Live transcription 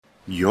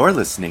You're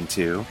listening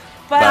to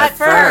But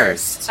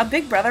First, a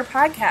Big Brother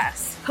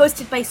podcast.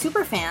 Hosted by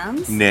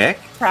superfans Nick,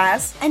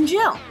 Praz and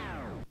Jill.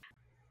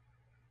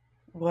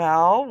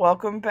 Well,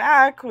 welcome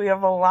back. We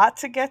have a lot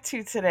to get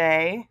to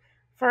today.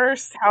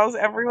 First, how's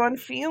everyone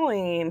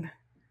feeling?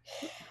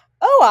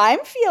 Oh, I'm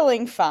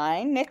feeling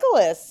fine.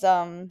 Nicholas,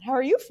 how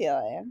are you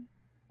feeling?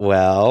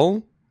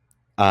 Well,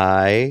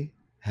 I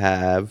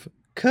have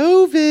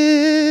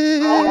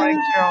COVID. Oh my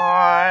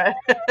god.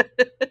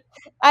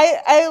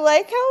 I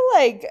like how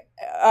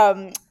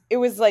it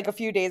was like a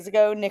few days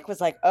ago, Nick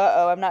was like,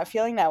 uh-oh, I'm not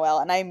feeling that well.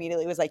 And I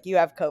immediately was like, you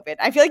have COVID.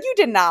 I feel like you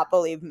did not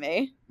believe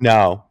me.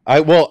 No,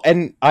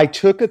 and I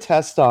took a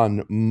test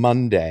on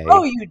Monday.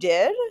 Oh, you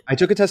did? I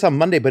took a test on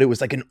Monday, but it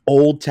was like an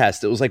old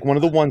test. It was like one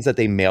of the ones that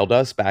they mailed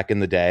us back in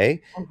the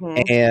day.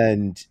 Mhm.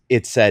 And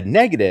it said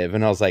negative.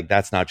 And I was like,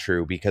 that's not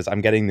true because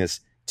I'm getting this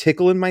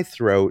tickle in my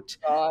throat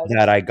God.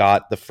 that I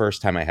got the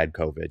first time I had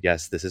COVID.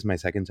 Yes, this is my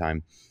second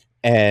time.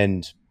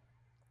 And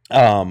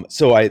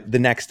so the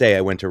next day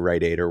I went to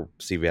Rite Aid or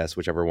CVS,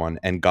 whichever one,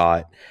 and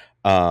got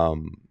a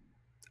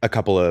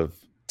couple of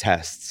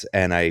tests,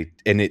 and it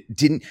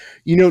didn't,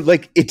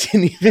 it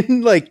didn't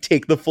even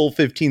take the full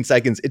 15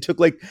 seconds. It took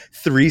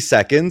 3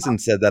 seconds and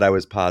said that I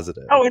was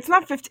positive. Oh, it's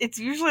not 50. It's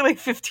usually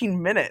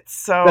 15 minutes.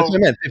 So That's what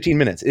I meant. 15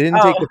 minutes. It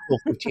didn't take the full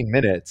 15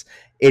 minutes.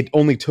 It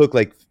only took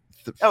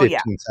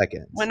 15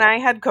 seconds. When I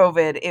had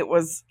COVID,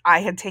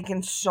 I had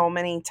taken so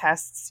many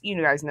tests. You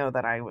guys know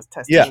that I was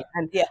testing. Yeah.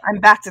 And I'm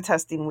back to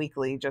testing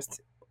weekly, just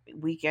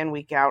week in,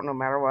 week out, no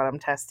matter what I'm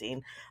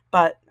testing.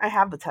 But I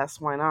have the test.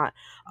 Why not?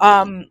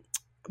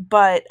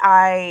 But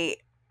I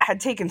had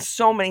taken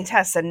so many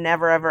tests and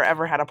never, ever,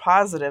 ever had a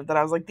positive that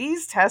I was like,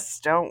 these tests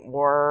don't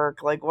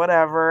work,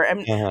 whatever.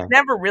 And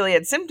never really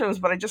had symptoms,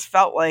 but I just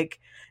felt like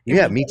it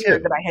was me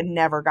weird too. that I had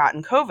never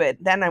gotten COVID.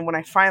 Then when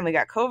I finally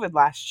got COVID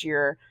last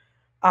year,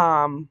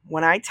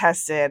 when I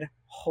tested,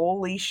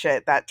 holy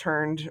shit, that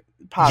turned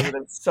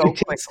positive so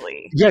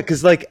quickly. Yeah,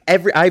 because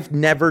I've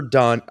never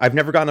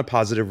gotten a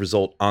positive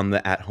result on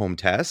the at-home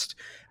test.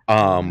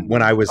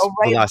 When I was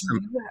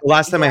the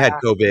last time I had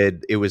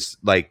COVID, it was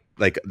like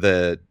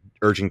the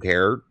urgent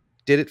care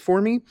did it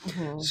for me.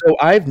 Mm-hmm. So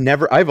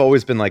I've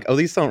always been like, oh,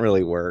 these don't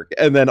really work.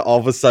 And then all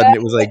of a sudden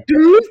it was like,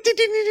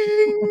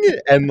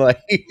 and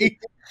but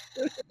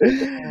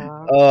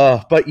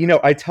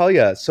I tell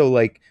you, so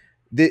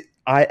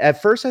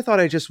at first I thought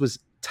I just was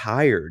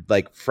tired.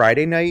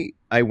 Friday night,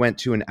 I went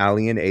to an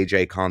Ali and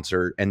AJ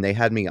concert and they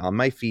had me on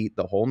my feet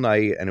the whole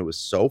night and it was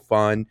so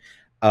fun.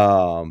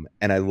 And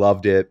I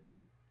loved it.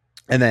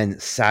 And then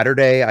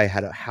Saturday, I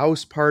had a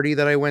house party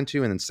that I went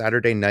to. And then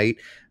Saturday night,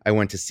 I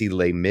went to see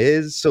Les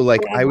Mis. So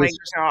I was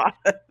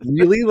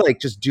really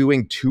just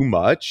doing too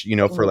much,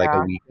 for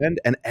a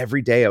weekend. And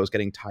every day I was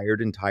getting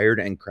tired and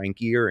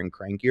crankier and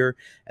crankier.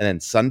 And then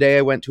Sunday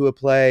I went to a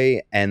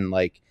play and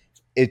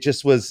it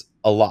just was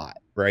a lot.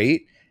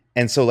 Right.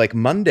 And so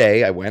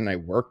Monday I went and I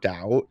worked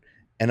out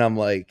and I'm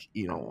like,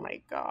 oh my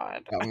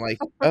God. I'm like,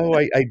 oh,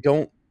 I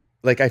don't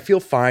I feel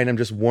fine. I'm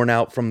just worn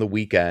out from the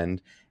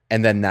weekend.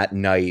 And then that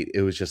night,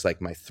 it was just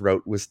my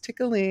throat was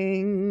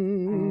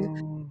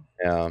tickling.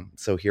 Yeah.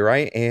 So here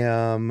I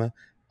am.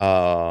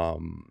 I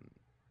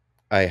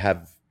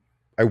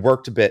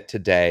worked a bit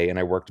today and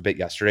I worked a bit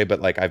yesterday,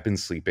 but I've been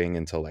sleeping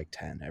until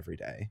 10 every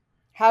day.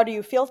 How do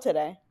you feel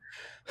today?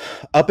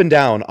 Up and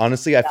down.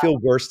 Honestly, I feel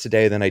worse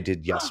today than I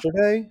did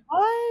yesterday.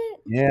 What?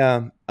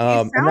 Yeah.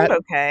 You sound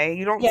okay.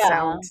 You don't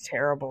sound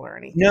terrible or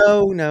anything.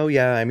 No.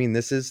 Yeah. I mean,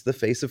 this is the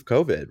face of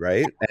COVID,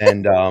 right?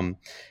 And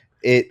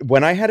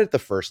when I had it the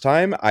first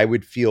time, I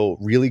would feel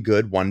really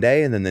good one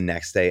day and then the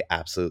next day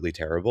absolutely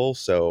terrible.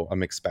 So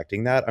I'm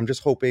expecting that. I'm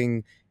just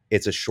hoping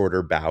it's a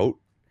shorter bout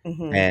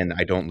and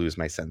I don't lose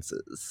my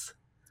senses.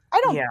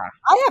 I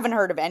haven't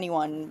heard of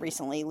anyone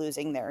recently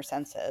losing their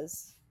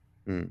senses.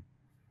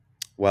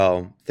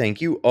 Well, thank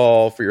you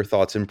all for your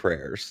thoughts and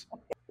prayers.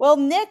 Well,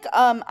 Nick,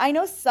 I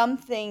know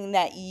something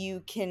that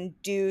you can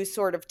do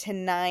sort of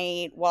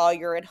tonight while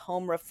you're at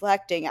home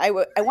reflecting. I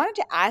wanted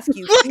to ask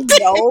you,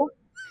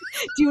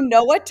 do you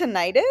know what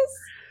tonight is?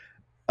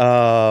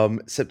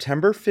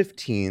 September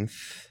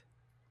 15th.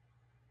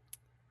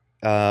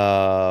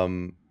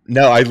 No,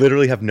 I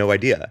literally have no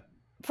idea.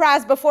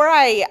 Praz, before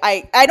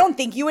I don't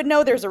think you would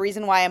know. There's a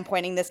reason why I'm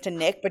pointing this to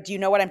Nick, but do you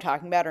know what I'm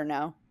talking about or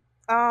no?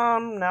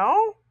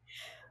 No.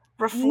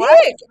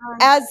 Reflect. Nick,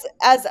 as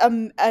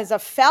a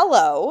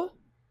fellow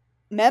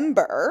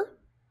member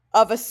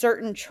of a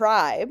certain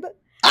tribe.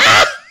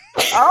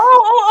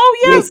 Oh,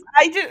 yes.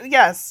 I do.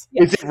 Yes.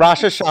 Is it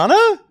Rosh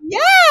Hashanah?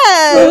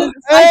 Yes.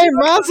 Hey,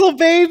 Mazel,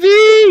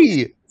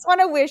 baby. Just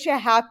want to wish a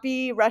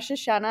happy Rosh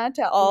Hashanah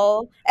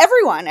to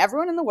everyone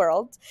in the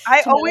world.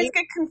 I always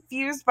get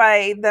confused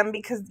by them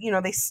because,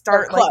 they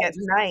start at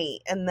night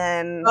and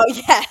then. Oh,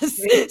 yes.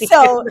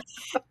 So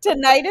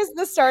tonight is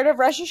the start of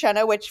Rosh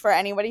Hashanah, which for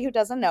anybody who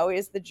doesn't know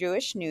is the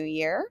Jewish New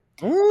Year.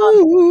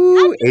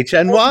 Ooh,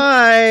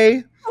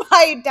 HNY.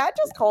 My dad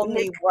just told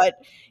me what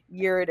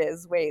year it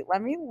is. Wait,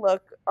 let me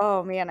look.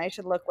 Oh, man, I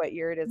should look what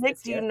year it is.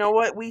 Nick, do you know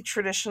what we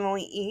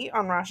traditionally eat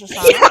on Rosh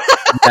Hashanah?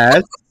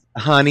 Yes.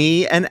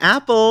 Honey and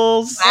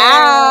apples.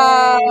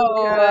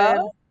 Wow.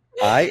 Good.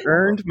 I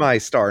earned my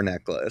star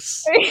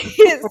necklace.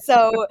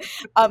 So,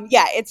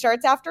 yeah, it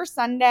starts after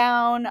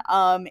sundown.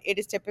 It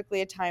is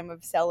typically a time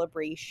of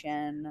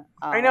celebration.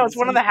 I know it's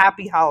one of the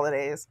happy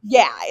holidays.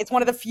 Yeah, it's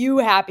one of the few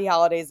happy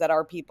holidays that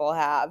our people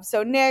have.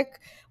 So, Nick,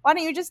 why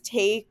don't you just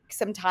take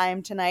some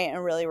time tonight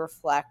and really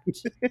reflect?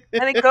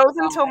 And it goes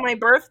until my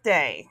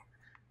birthday.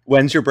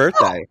 When's your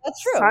birthday?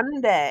 That's true.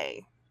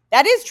 Sunday.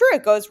 That is true.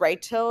 It goes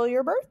right till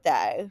your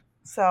birthday.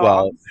 So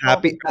Well,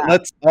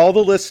 let's all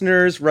the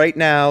listeners right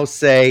now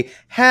say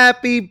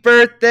happy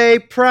birthday,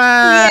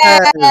 Praz.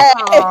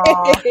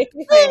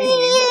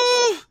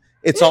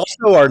 It's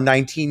also our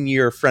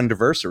 19-year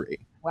friendiversary.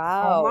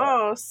 Wow.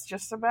 Almost,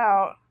 just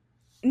about.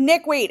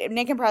 Nick, wait.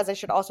 Nick and Praz, I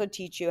should also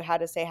teach you how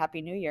to say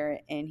Happy New Year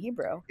in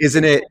Hebrew.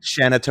 Isn't it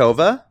Shana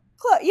Tova?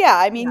 Yeah,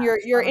 I mean, Yeah,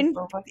 your Shana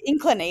Tova.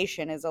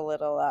 inclination is a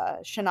little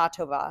Shana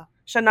Tova.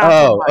 Shana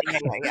Oh.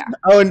 Tova. Yeah.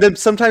 Oh, and then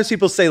sometimes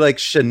people say like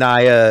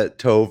Shania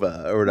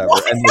Tova or whatever,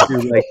 What? and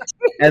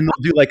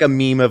they'll do like a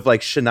meme of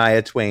like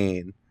Shania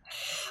Twain.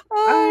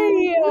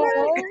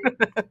 Oh,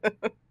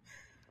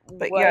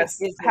 But what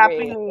yes, is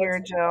Happy it? New Year,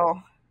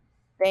 Jill.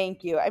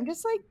 Thank you. I'm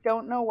just like,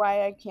 don't know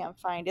why I can't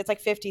find it's like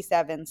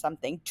 57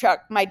 something.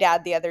 Chuck, my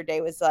dad the other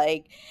day was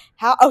like,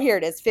 how? Oh, here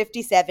it is,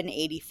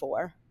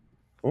 5784.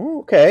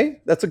 Oh,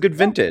 okay, that's a good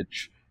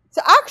vintage.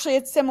 So actually,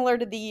 it's similar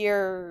to the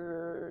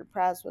year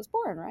Praz was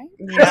born, right?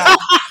 Yeah.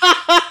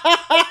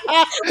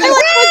 I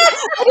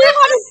didn't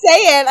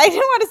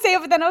want to say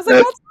it. But then I was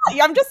like, that's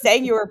not, I'm just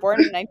saying you were born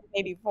in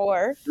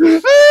 1984.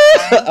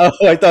 Oh,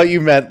 I thought you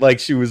meant like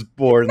she was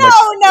born. No,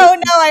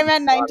 I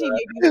meant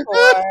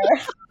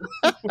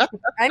 1984.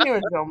 I knew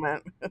what Jill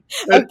meant.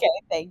 Okay,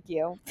 thank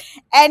you.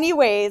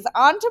 Anyways,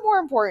 on to more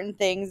important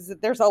things.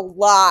 There's a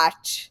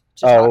lot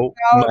to talk Oh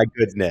about. my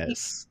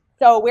goodness.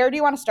 So where do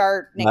you want to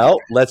start, Nick? Well,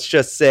 let's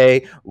just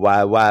say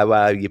why,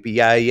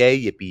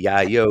 yippee-yi-yay,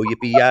 yippee-yi-yo,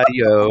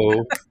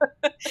 yippee-yi-yo.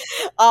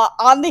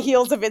 On the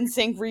heels of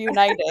NSYNC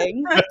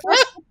reuniting.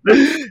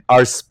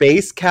 Our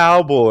space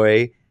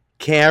cowboy,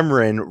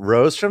 Cameron,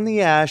 rose from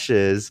the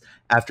ashes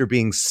after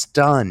being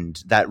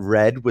stunned that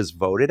Red was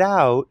voted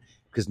out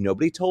because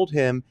nobody told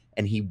him,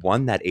 and he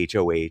won that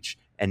HOH,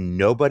 and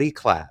nobody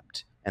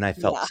clapped. And I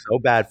felt so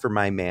bad for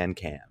my man,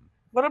 Cam.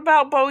 What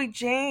about Bowie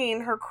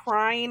Jane, her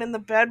crying in the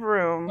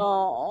bedroom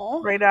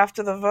right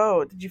after the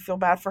vote? Did you feel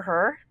bad for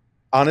her?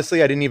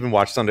 Honestly, I didn't even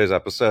watch Sunday's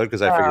episode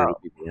because I figured it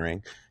would be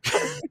boring.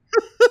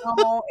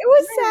 Oh, it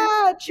was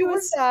sad. She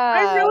was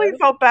sad. I really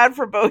felt bad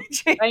for Bowie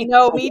Jane. I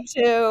know, me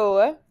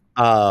too.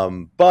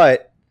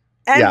 But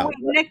and yeah. wait,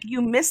 Nick,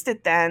 you missed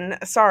it then.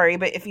 Sorry,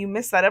 but if you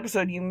missed that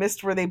episode, you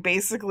missed where they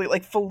basically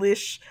like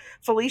Felicia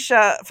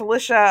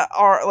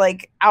are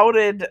like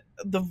outed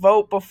the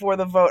vote before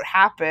the vote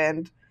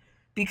happened.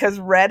 Because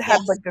Red had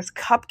like this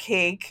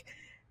cupcake,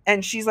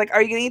 and she's like,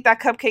 "Are you gonna eat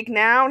that cupcake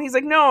now?" And he's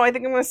like, "No, I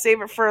think I'm gonna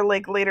save it for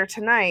like later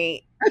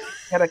tonight." He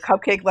had a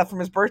cupcake left from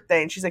his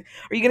birthday, and she's like,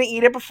 "Are you gonna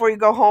eat it before you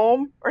go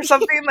home or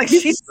something?" Like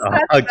she said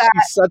that.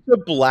 She's such a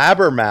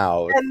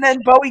blabbermouth. And then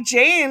Bowie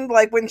Jane,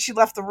 like when she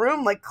left the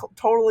room, like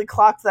totally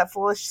clocked that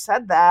Felicia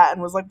said that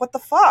and was like, "What the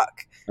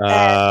fuck?"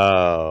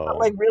 And,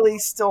 like really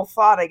still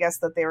thought, I guess,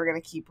 that they were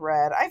gonna keep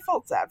Red. I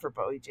felt sad for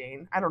Bowie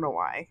Jane. I don't know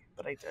why,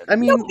 but I did. I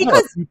mean,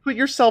 because you put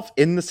yourself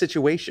in the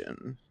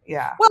situation.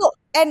 Yeah. Well,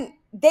 and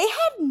they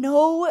had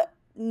no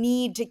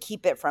need to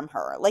keep it from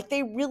her. Like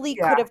they really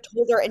could have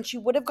told her, and she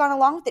would have gone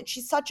along with it.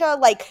 She's such a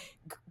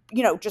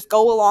just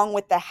go along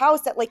with the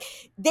house that like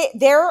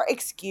their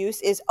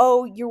excuse is,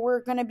 oh, you were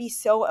gonna be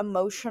so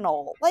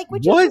emotional. Like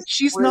what?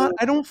 She's rude. Not.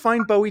 I don't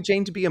find Bowie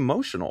Jane to be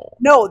emotional.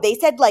 No, they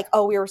said like,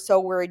 oh, we were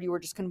so worried you were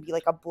just gonna be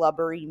like a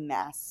blubbery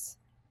mess.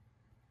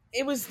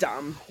 It was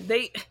dumb.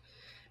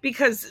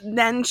 Because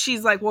then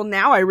she's like, well,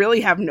 now I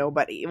really have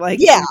nobody. Like,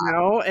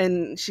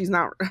 and she's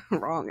not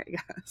wrong, I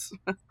guess.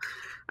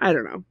 I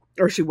don't know.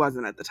 Or she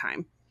wasn't at the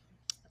time.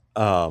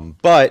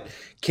 But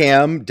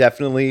Cam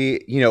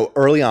definitely,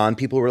 early on,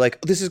 people were like,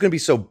 this is going to be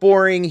so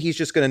boring. He's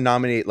just going to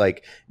nominate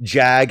like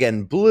Jag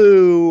and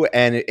Blue.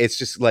 And it's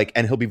just like,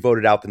 and he'll be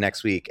voted out the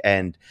next week.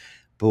 And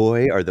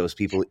boy, are those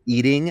people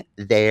eating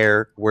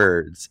their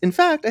words. In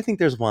fact, I think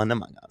there's one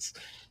among us.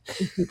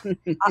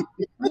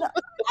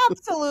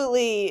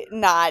 Absolutely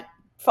not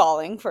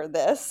falling for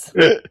this.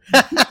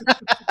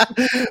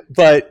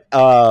 But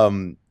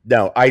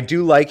no, I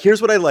do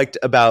here's what I liked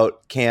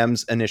about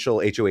Cam's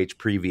initial HOH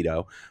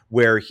pre-veto,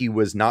 where he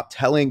was not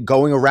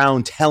going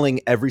around telling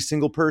every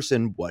single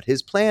person what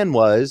his plan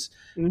was,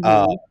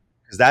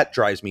 because that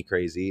drives me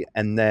crazy.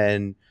 And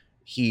then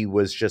he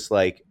was just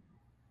like,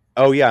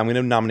 oh yeah, I'm going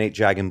to nominate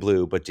Jag and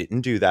Blue, but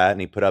didn't do that. And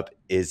he put up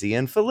Izzy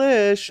and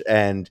Felish.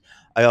 And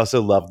I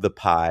also loved the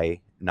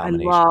pie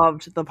nomination. I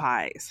loved the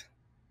pies.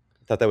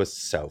 I thought that was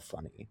so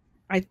funny.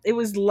 It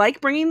was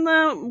like bringing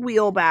the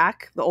wheel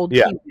back, the old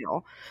key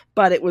wheel,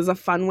 but it was a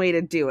fun way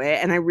to do it.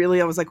 And I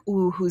was like,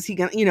 ooh, who's he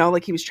gonna,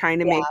 like he was trying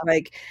to make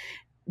like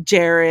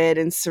Jared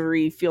and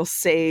Sari feel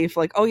safe.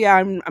 Like, oh yeah,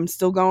 I'm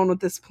still going with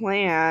this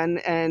plan.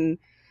 And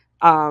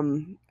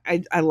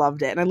I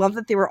loved it, and I love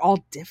that they were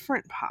all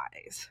different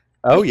pies.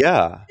 Oh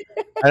yeah.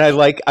 And I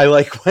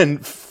like when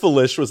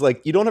Felish was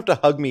like, "You don't have to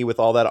hug me with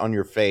all that on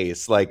your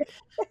face." Like,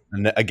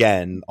 and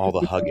again, all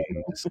the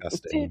hugging,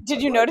 disgusting.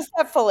 Did you notice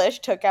that Felish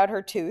took out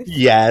her tooth?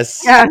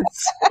 Yes. Yes,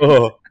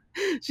 Oh.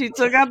 she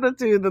took out the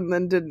tooth and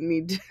then didn't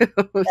need to.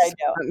 It was I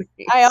know. funny.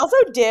 I also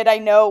did. I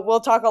know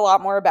we'll talk a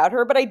lot more about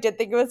her, but I did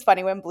think it was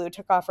funny when Blue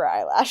took off her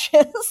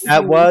eyelashes.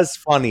 That was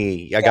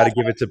funny. I got to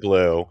give it to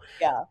Blue.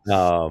 Yeah.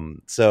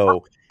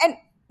 So And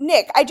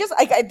Nick,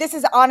 this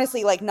is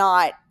honestly like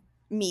not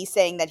me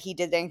saying that he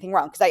did anything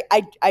wrong, because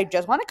I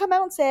just want to come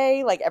out and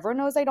say, like, everyone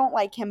knows I don't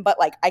like him, but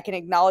like I can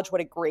acknowledge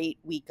what a great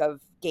week of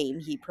game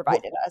he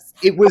provided us.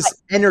 it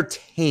was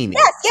entertaining.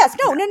 Yes,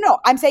 no.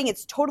 I'm saying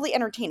it's totally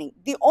entertaining.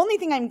 The only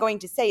thing I'm going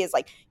to say is,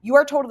 like, you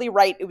are totally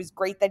right. It was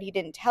great that he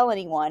didn't tell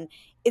anyone.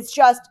 It's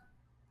just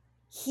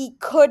he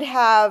could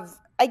have.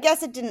 I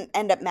guess it didn't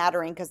end up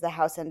mattering because the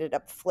house ended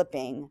up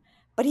flipping.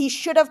 But he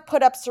should have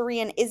put up Suri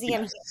and Izzy,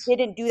 and he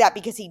didn't do that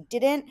because he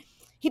didn't.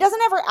 He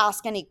doesn't ever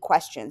ask any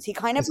questions. He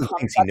kind of He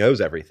thinks he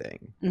knows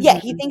everything. Yeah,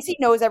 he thinks he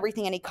knows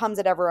everything, and he comes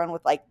at everyone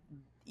with like,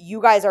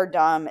 "You guys are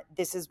dumb.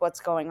 This is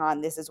what's going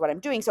on. This is what I'm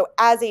doing." So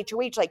as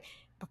HOH, like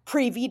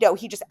pre-veto,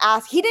 he just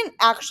asked. He didn't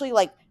actually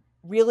like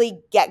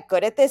really get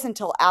good at this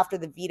until after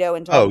the veto,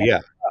 until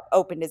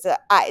opened his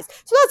eyes.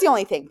 So that's the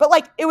only thing. But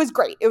like, it was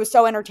great. It was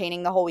so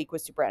entertaining. The whole week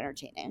was super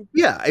entertaining.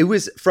 Yeah, it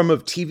was from a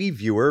TV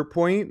viewer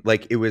point.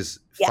 Like, it was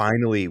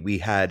finally, we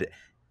had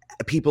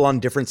people on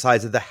different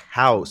sides of the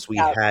house. We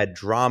had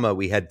drama.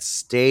 We had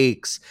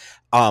stakes.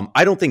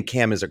 I don't think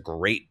Cam is a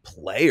great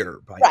player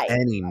by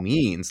any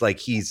means. Like,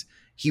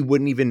 he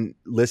wouldn't even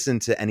listen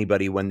to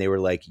anybody when they were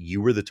like,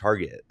 "You were the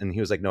target," and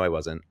he was like, "No, I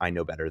wasn't. I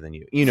know better than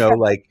you." You know,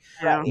 like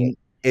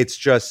it's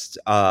just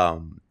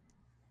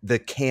the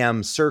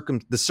Cam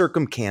the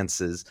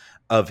circumstances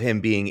of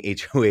him being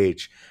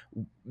HOH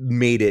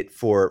made it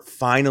for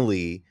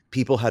finally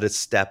people had to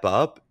step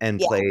up and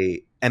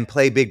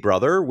play Big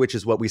Brother, which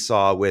is what we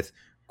saw with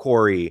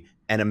Corey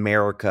and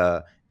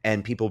America,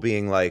 and people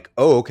being like,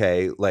 "Oh,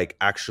 okay, like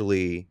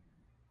actually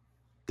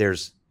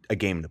there's a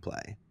game to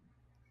play."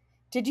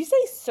 Did you say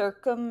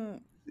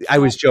I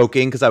was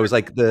joking because I was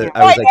like I know,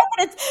 but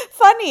it's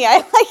funny. I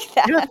like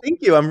that. Yeah,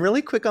 thank you. I'm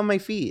really quick on my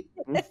feet.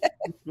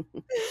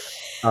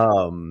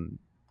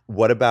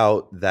 What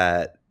about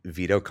that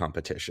veto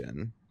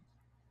competition?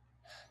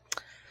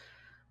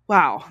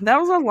 Wow, that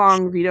was a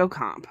long veto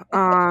comp.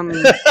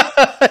 You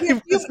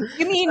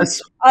mean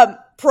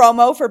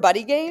promo for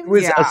Buddy Games? It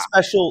was a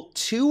special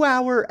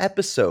 2-hour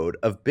episode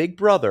of Big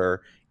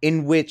Brother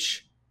in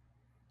which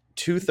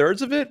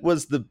 2/3 of it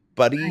was the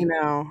Buddy I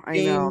know,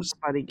 Games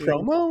Buddy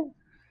promo.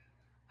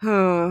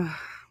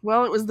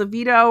 Well, it was the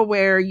veto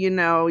where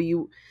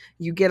you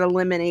get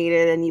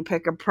eliminated and you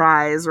pick a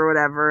prize or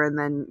whatever, and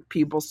then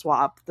people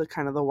swap the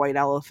kind of the white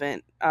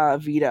elephant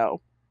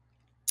veto,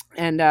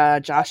 and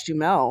Josh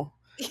Duhamel.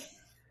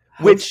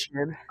 Which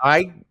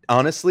I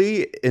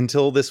honestly,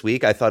 until this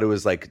week, I thought it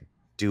was like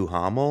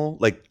Duhamel,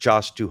 like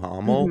Josh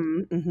Duhamel.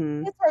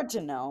 It's hard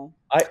to know.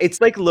 It's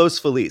like Los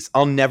Feliz.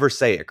 I'll never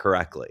say it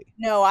correctly.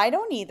 No, I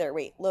don't either.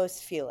 Wait,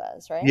 Los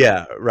Feliz, right?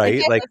 Yeah,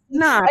 right. Like,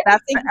 no,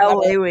 that's the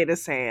LA way to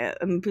say it,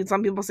 and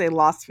some people say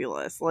Los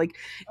Feliz. Like,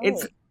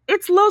 it's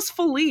Los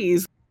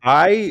Feliz.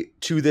 I,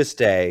 to this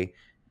day,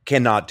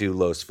 cannot do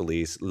Los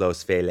Feliz,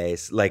 Los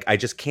Feliz. Like, I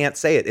just can't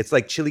say it. It's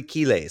like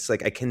chilaquiles.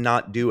 Like, I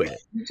cannot do it.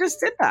 You just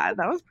did that.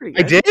 That was pretty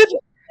good. I did?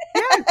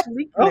 Yeah,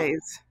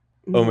 chilaquiles.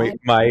 Oh,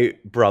 my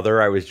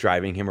brother, I was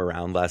driving him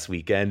around last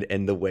weekend,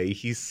 and the way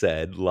he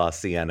said La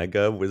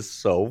Cienega was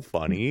so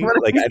funny.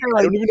 Like, I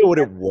don't even know what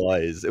it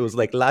was. It was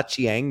like La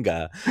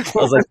Chienga. I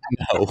was like,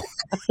 no.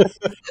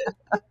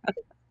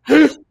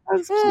 That's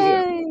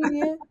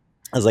cute.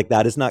 I was like,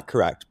 that is not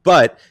correct.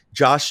 But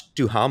Josh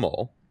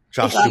Duhamel.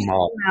 I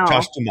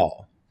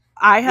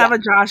have a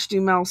Josh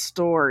Duhamel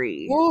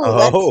story.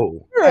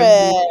 Ooh,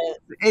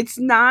 it's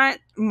not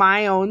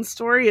my own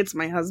story. It's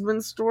my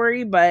husband's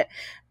story.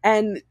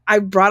 And I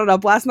brought it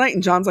up last night,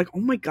 and John's like,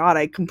 "Oh my God,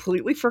 I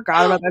completely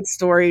forgot about that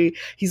story."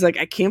 He's like,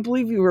 "I can't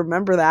believe you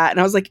remember that."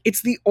 And I was like,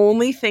 "It's the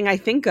only thing I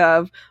think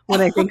of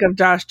when I think of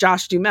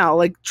Josh Duhamel.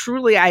 Like,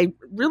 truly, I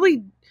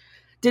really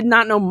did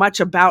not know much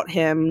about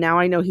him. Now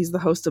I know he's the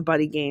host of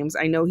Buddy Games.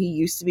 I know he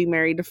used to be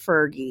married to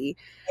Fergie.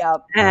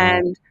 Yep.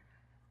 And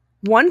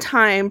one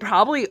time,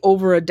 probably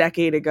over a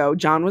decade ago,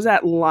 John was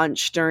at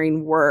lunch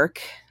during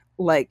work,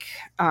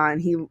 and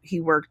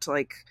he worked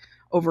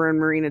over in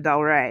Marina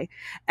Del Rey,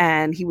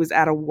 and he was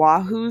at a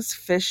Wahoo's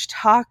Fish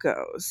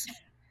Tacos,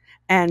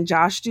 and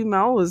Josh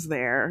Duhamel was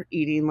there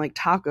eating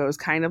tacos,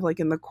 kind of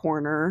in the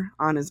corner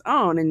on his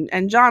own,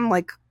 and John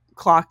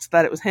clocked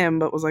that it was him,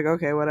 but was like,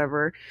 okay,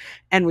 whatever,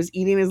 and was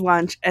eating his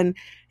lunch, and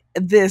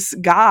this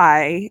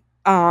guy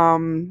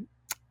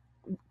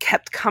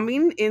kept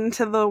coming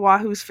into the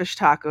Wahoo's Fish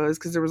Tacos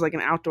because there was an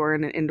outdoor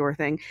and an indoor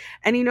thing.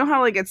 And you know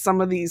how at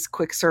some of these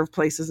quick serve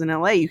places in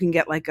LA, you can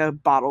get a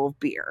bottle of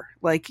beer.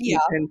 You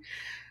can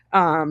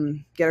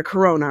get a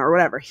Corona or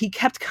whatever. He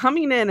kept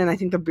coming in, and I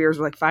think the beers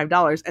were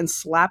 $5, and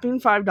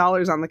slapping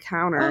 $5 on the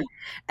counter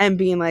and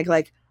being like,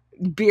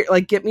 beer,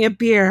 like get me a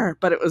beer.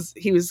 But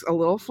he was a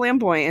little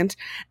flamboyant.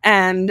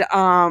 And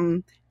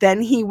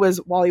then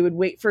while he would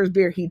wait for his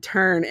beer, he'd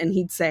turn and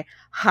he'd say,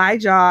 "Hi,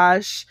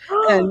 Josh,"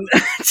 and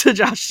to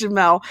Josh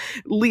Duhamel,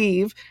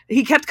 leave.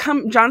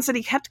 John said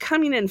he kept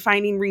coming and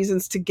finding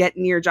reasons to get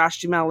near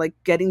Josh Duhamel, like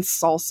getting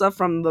salsa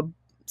from the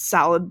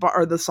salad bar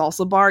or the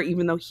salsa bar,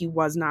 even though he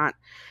was not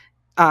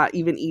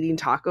even eating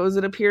tacos.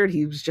 It appeared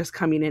he was just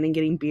coming in and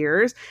getting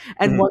beers.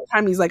 And one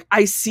time he's like,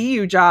 "I see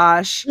you,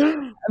 Josh."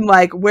 I'm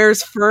like,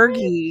 "Where's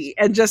Fergie?"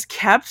 And just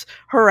kept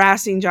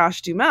harassing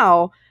Josh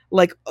Duhamel.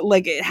 Like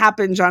it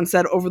happened, John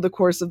said, over the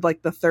course of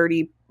like the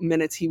 30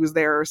 minutes he was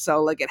there or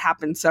so. Like it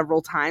happened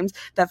several times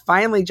that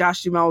finally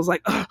Josh Duhamel was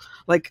like, ugh,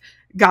 like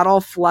got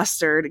all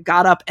flustered,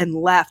 got up and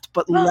left,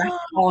 but left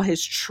all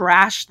his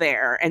trash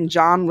there. And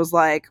John was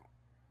like,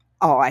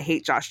 "Oh, I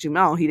hate Josh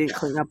Duhamel. He didn't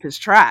clean up his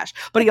trash."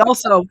 But he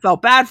also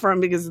felt bad for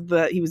him because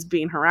he was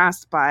being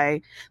harassed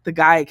by the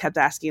guy who kept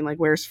asking, like,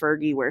 "Where's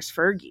Fergie? Where's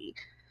Fergie?"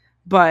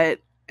 But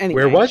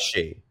anyway. Where was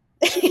she?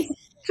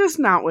 Just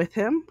not with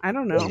him. I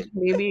don't know.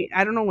 Maybe,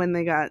 I don't know when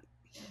they got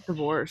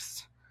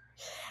divorced.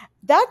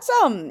 That's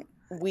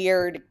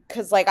weird,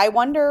 because like I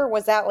wonder,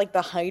 was that like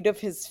the height of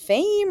his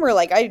fame, or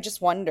like I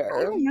just wonder.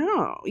 I don't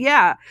know.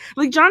 Yeah.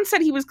 Like John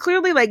said, he was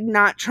clearly like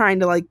not trying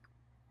to like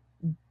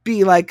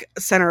be like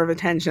center of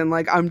attention,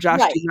 like I'm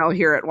Josh Duhamel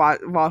here at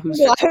Wahoo's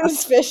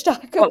Fish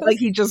Tacos. But like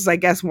he just, I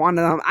guess,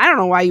 wanted them. I don't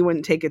know why you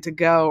wouldn't take it to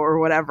go or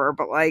whatever,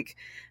 but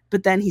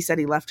then he said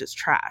he left his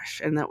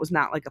trash, and that was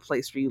not like a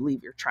place where you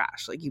leave your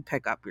trash. Like you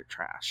pick up your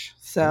trash.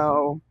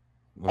 So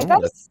I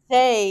gotta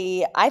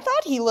say, I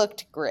thought he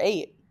looked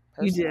great.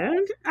 Personally.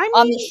 You did? I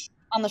mean,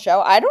 on the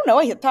show, I don't know.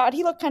 I thought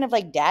he looked kind of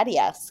like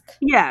daddy-esque.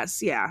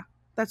 Yes, yeah,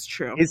 that's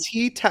true. Is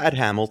he Tad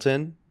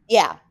Hamilton?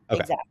 Yeah, okay.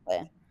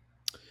 Exactly.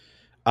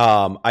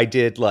 I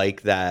did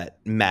like that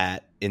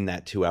Matt in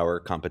that 2-hour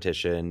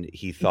competition,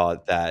 he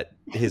thought that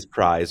his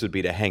prize would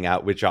be to hang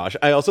out with Josh.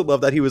 I also love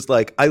that he was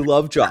like, "I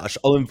love Josh.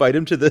 I'll invite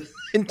him into the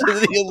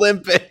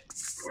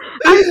Olympics."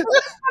 I don't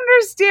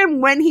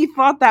understand when he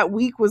thought that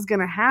week was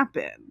going to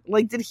happen.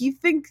 Like, did he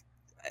think?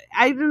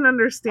 I didn't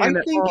understand.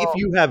 I think if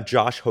you have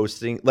Josh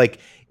hosting, like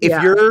if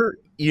you're,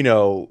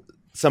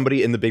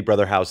 somebody in the Big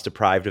Brother house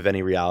deprived of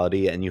any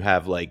reality, and you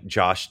have like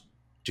Josh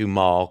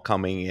Duhamel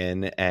coming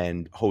in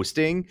and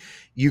hosting,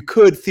 you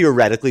could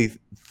theoretically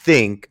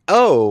think,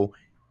 "Oh,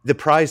 the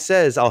prize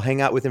says I'll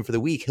hang out with him for the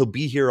week. He'll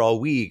be here all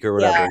week," or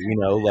whatever.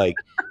 Like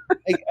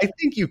I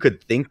think you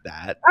could think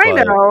that. I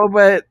know,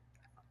 but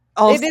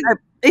also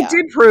it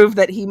did prove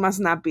that he must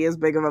not be as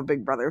big of a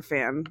Big Brother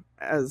fan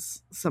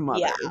as some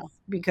others,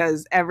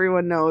 because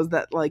everyone knows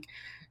that like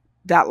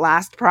that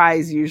last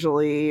prize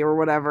usually or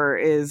whatever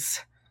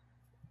is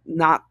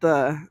not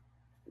the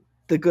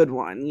good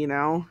one,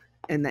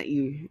 and that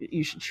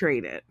you should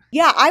trade it.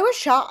 Yeah, I was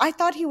shocked. I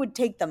thought he would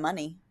take the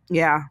money.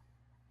 Yeah.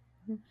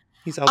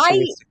 He's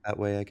altruistic that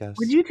way, I guess.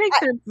 Would you take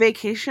the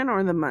vacation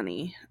or the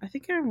money? I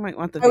think I might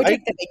want the vacation. I would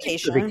take the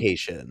vacation. The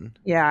vacation.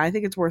 Yeah, I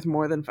think it's worth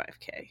more than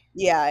 $5,000.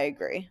 Yeah, I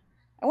agree.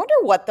 I wonder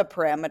what the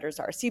parameters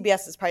are.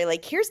 CBS is probably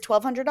like, "Here's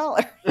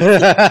 $1,200."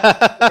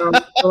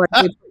 So, like,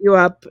 they put you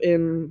up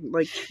in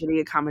like shitty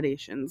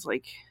accommodations,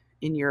 like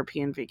in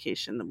European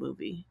Vacation, the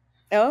movie.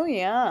 Oh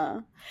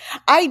yeah,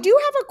 I do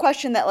have a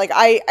question that like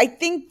I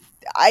think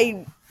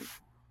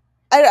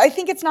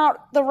it's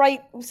not the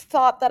right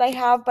thought that I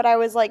have, but I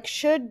was like,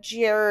 should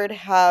Jared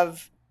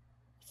have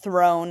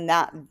thrown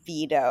that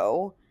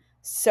veto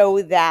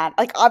so that,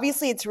 like,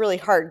 obviously it's really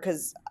hard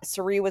because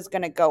Sari was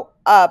going to go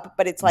up,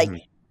 but it's like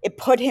it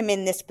put him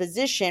in this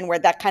position where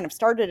that kind of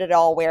started it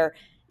all, where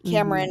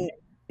Cameron,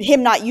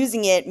 him not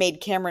using it made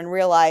Cameron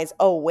realize,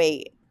 oh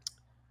wait.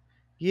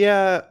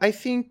 Yeah, I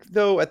think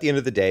though at the end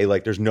of the day,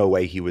 like there's no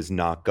way he was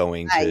not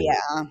going to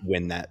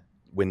win that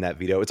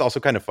veto. It's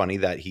also kind of funny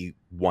that he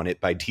won it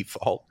by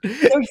default.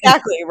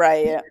 Exactly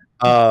right.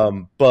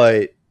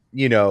 But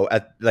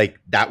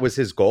that was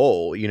his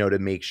goal, to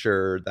make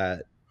sure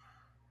that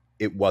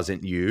it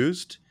wasn't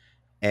used.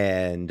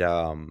 And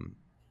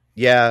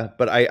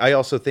but I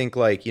also think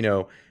like,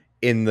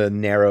 in the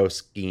narrow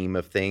scheme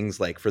of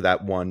things, like for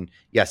that one,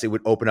 yes, it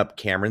would open up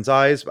Cameron's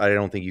eyes, but I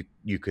don't think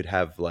you could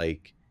have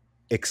like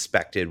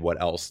expected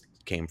what else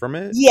came from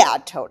it. Yeah,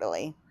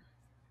 totally.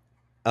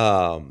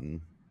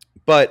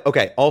 But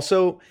okay,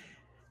 also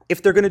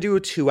if they're going to do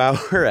a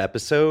 2-hour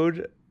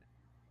episode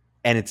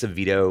and it's a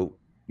veto,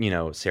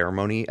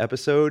 ceremony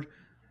episode,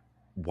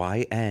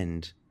 why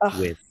end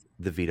with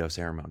the veto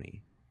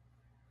ceremony?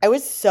 I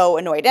was so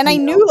annoyed. And I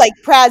knew, like,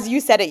 Praz,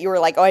 you said it, you were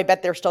like, "Oh, I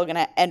bet they're still going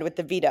to end with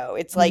the veto."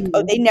 It's like,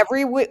 oh, they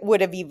never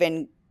would have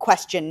even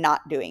questioned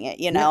not doing it,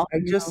 Yeah,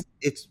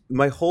 it's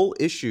my whole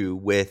issue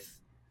with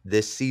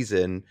this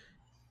season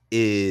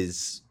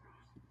is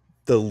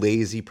the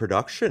lazy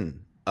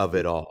production of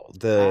it all.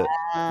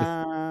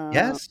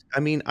 Yes, I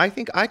mean, I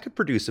think I could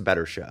produce a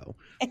better show.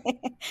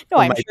 No,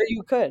 I'm sure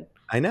you could.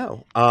 I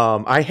know.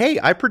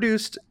 I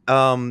produced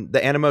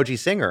the Animoji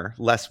Singer,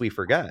 lest we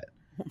forget.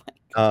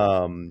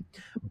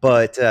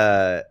 But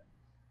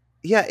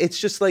it's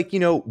just like,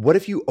 what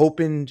if you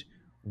opened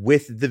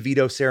with the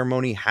veto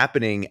ceremony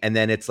happening, and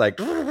then it's like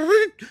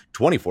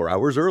 24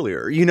 hours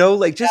earlier, you know,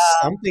 like just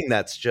something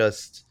that's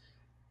just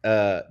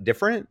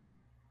different,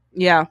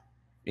 Yeah.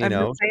 you I've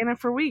know. been saying it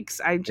for weeks.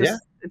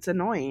 It's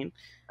annoying.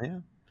 Yeah.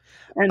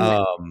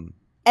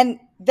 And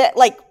that,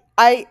 like,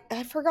 I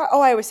forgot.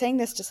 Oh, I was saying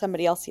this to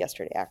somebody else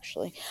yesterday,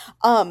 actually.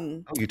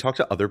 Oh, you talk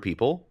to other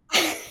people?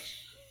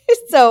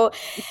 So,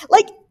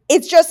 like,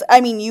 it's just, I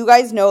mean, you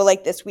guys know,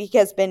 like, this week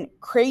has been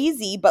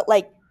crazy, but,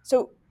 like,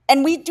 so,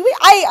 and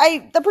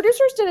the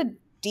producers did a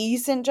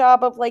decent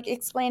job of, like,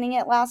 explaining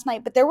it last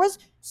night, but there was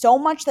so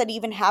much that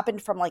even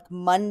happened from, like,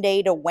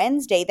 Monday to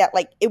Wednesday that,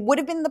 like, it would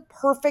have been the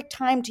perfect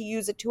time to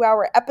use a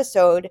 2-hour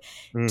episode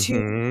to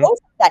Mhm. go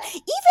through that.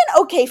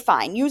 Even, okay,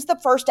 fine, use the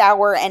first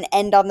hour and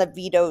end on the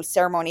veto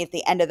ceremony at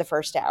the end of the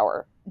first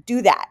hour.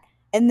 Do that.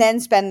 And then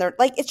spend their,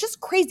 like, it's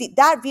just crazy.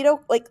 That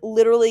veto, like,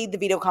 literally the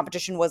veto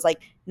competition was like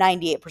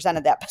 98%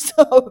 of the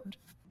episode.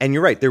 And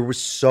you're right, there was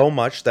so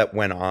much that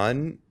went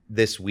on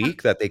this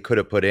week that they could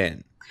have put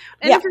in.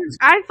 And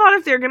I thought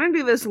if they're going to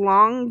do this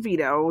long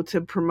veto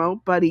to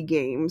promote buddy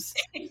games,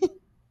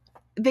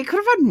 they could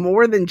have had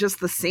more than just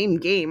the same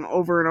game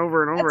over and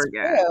over and over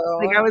again.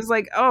 True. Like, I was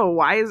like, oh,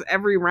 why is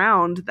every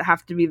round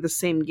have to be the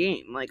same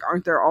game? Like,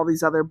 aren't there all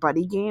these other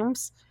buddy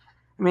games?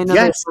 I mean,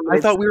 yes, I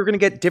thought we were going to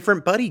get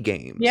different buddy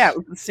games. Yeah, it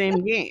was the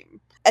same game.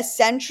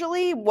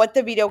 Essentially, what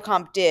the veto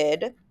comp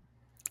did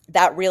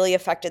that really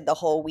affected the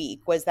whole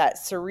week was that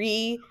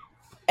Cirie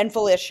and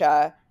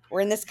Felicia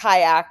were in this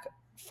kayak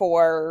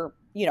for,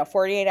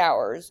 48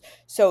 hours.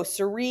 So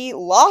Cirie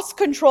lost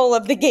control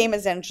of the game,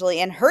 essentially,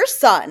 and her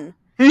son,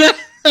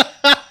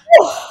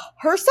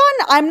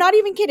 I'm not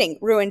even kidding,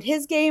 ruined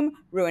his game,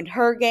 ruined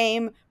her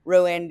game,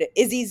 ruined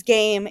Izzy's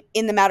game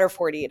in the matter of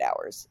 48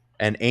 hours.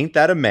 And ain't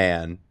that a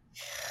man?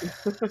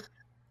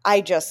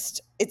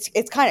 It's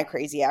kind of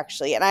crazy,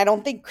 actually. And I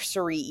don't think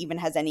Cirie even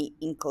has any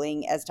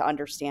inkling as to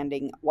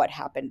understanding what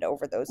happened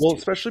over those two. Well,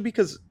 especially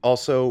because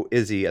also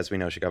Izzy, as we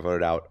know, she got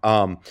voted out,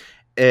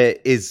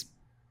 is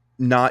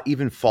not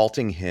even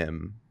faulting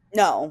him.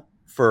 No.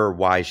 For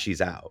why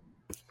she's out.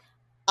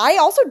 I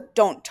also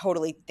don't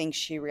totally think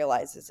she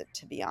realizes it,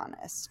 to be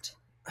honest.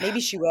 Maybe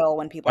she will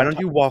when people. Why don't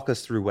you walk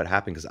us through what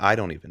happened? Because I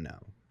don't even know.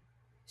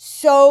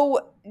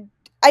 So,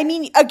 I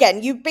mean,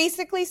 again, you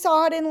basically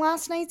saw it in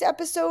last night's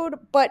episode,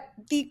 but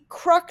the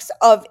crux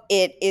of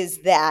it is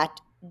that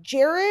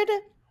Jared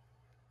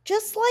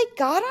just, like,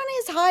 got on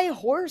his high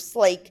horse,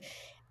 like,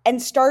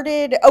 and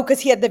started, because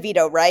he had the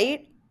veto,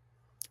 right?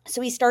 So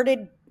he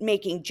started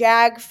making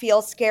Jag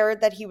feel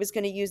scared that he was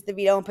going to use the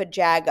veto and put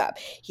Jag up.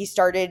 He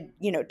started,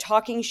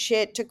 talking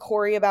shit to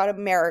Corey about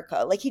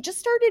America. Like, he just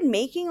started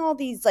making all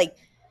these, like,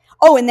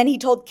 and then he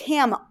told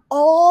Cam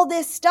all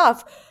this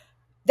stuff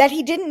that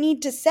he didn't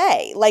need to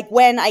say. Like,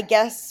 when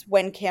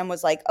Cam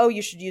was like, oh,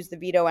 you should use the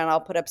veto and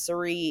I'll put up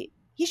Cirie,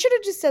 he should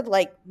have just said,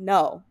 like,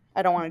 no,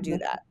 I don't want to do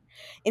that.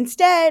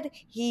 Instead,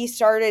 he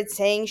started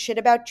saying shit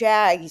about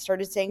Jag. He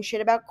started saying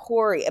shit about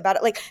Corey, about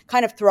it, like,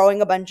 kind of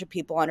throwing a bunch of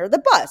people under the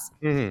bus.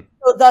 Mm-hmm.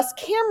 So thus,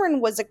 Cameron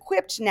was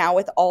equipped now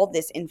with all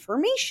this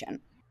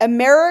information.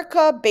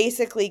 America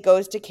basically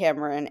goes to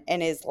Cameron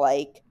and is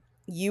like,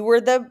 you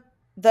were the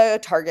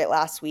target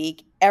last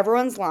week.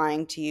 Everyone's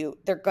lying to you.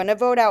 They're going to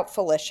vote out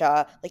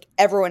Felicia. Like,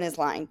 everyone is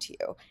lying to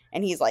you.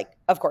 And he's like,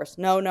 of course,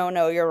 no,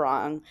 you're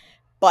wrong.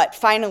 But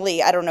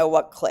finally, I don't know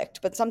what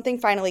clicked, but something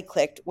finally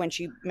clicked when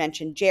she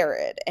mentioned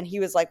Jared. And he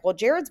was like, well,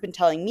 Jared's been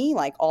telling me,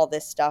 like, all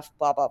this stuff,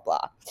 blah, blah,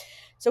 blah.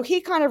 So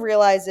he kind of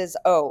realizes,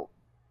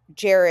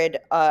 Jared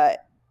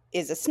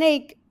is a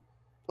snake.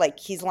 Like,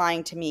 he's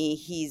lying to me.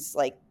 He's,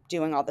 like,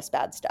 doing all this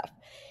bad stuff.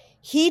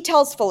 He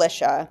tells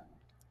Felicia,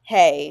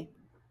 hey,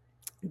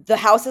 the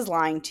house is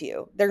lying to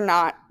you. They're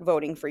not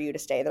voting for you to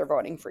stay. They're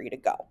voting for you to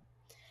go.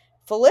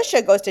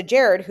 Felicia goes to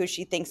Jared, who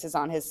she thinks is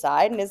on his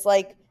side, and is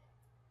like,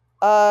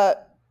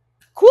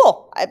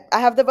 cool, I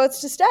have the votes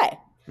to stay.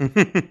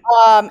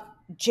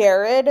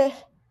 Jared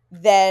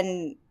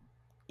then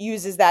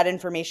uses that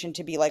information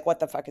to be like, what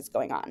the fuck is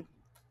going on?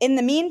 In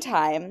the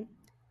meantime,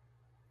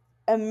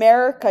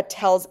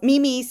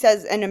 Mimi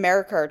says, and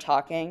America are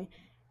talking,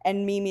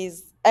 and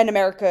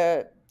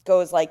America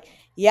goes like,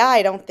 yeah,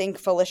 I don't think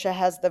Felicia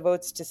has the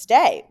votes to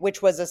stay,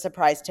 which was a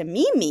surprise to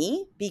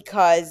Mimi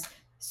because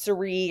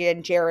Cirie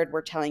and Jared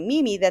were telling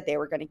Mimi that they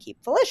were going to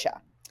keep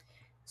Felicia.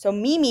 So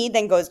Mimi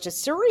then goes to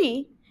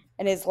Cirie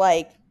and is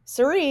like,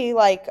 Cirie,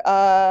 like,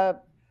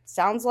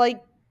 sounds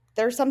like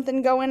there's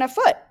something going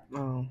afoot.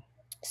 Oh.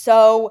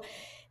 So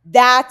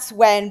that's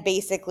when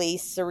basically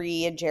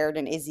Cirie and Jared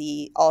and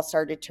Izzy all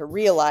started to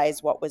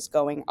realize what was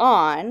going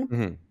on.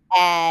 Mm-hmm.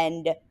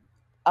 And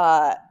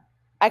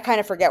I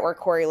kind of forget where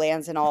Corey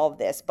lands in all of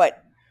this.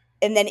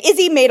 And then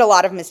Izzy made a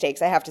lot of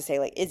mistakes, I have to say.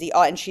 Like, Izzy,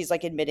 and she's,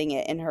 like, admitting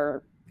it in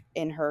her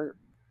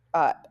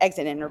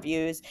exit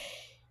interviews.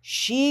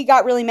 She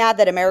got really mad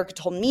that America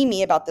told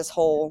Mimi about this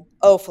whole,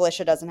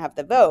 Felicia doesn't have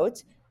the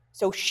votes.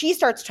 So she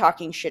starts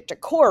talking shit to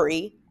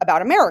Corey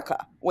about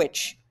America,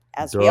 which,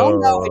 as we all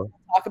know, we'll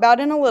talk about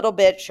in a little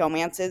bit,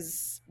 showmance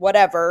is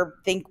whatever,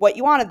 think what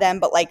you want of them.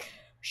 But, like,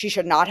 she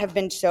should not have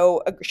been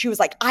so, she was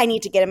like, I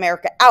need to get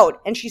America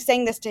out. And she's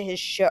saying this to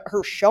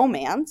her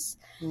showmance.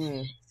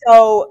 Mm.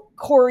 So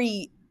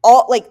Corey,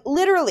 all like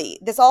literally,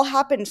 this all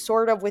happened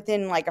sort of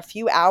within like a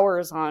few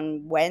hours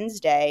on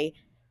Wednesday.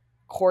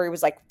 Corey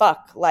was like,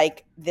 fuck,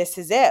 like, this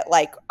is it.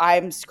 Like,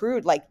 I'm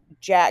screwed. Like,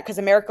 Jag, because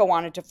America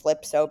wanted to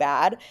flip so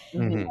bad.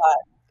 Mhm.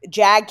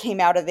 Jag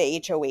came out of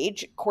the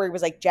HOH. Corey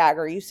was like, Jag,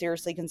 are you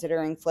seriously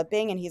considering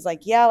flipping? And he's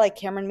like, yeah, like,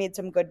 Cameron made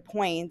some good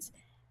points.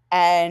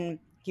 And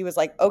he was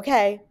like,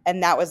 okay.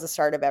 And that was the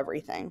start of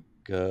everything.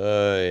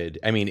 Good.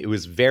 I mean, it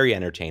was very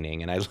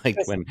entertaining. And I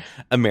liked when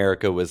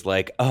America was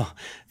like, oh,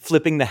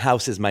 flipping the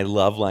house is my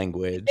love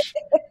language.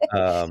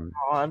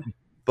 God.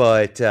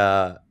 But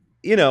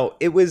you know,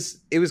 it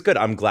was good.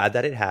 I'm glad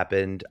that it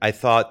happened. I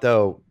thought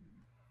though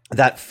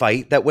that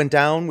fight that went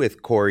down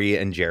with Corey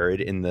and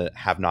Jared in the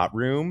have not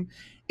room,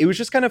 it was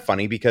just kind of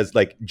funny because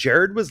like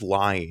Jared was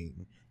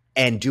lying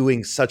and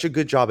doing such a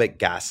good job at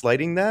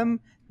gaslighting them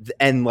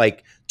and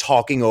like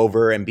talking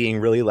over and being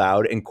really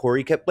loud, and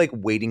Corey kept like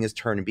waiting his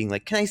turn and being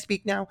like, can I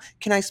speak now?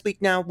 Can I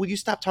speak now? Will you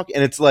stop talking?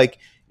 And it's like,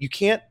 you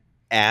can't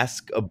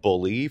ask a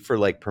bully for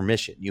like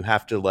permission. You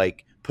have to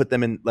like put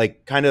them in,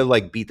 like kind of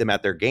like beat them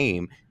at their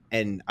game.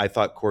 And I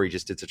thought Corey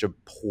just did such a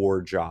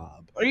poor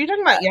job. Are you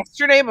talking about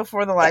yesterday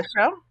before the live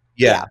show?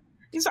 Yeah.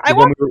 I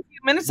watched a few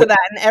minutes of that,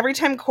 and every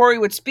time Corey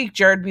would speak,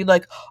 Jared would be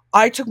like,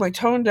 I took my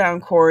tone down,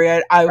 Corey.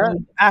 I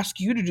would ask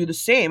you to do the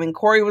same. And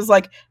Corey was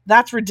like,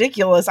 that's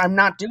ridiculous. I'm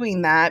not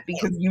doing that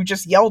because you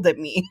just yelled at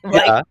me.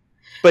 Like, yeah.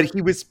 But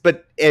he was,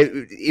 but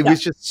it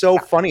was just so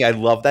funny. I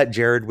love that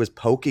Jared was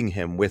poking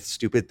him with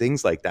stupid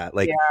things like that.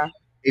 Like,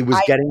 it was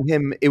getting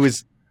him, it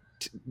was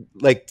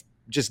like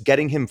just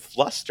getting him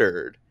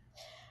flustered.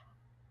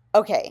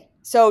 Okay.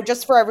 So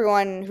just for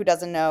everyone who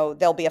doesn't know,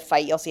 there'll be a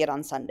fight. You'll see it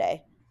on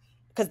Sunday.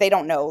 Because they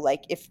don't know,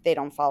 like, if they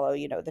don't follow,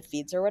 you know, the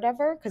feeds or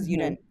whatever, because you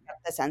didn't get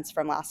the sense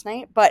from last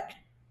night. But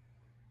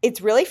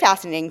it's really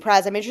fascinating.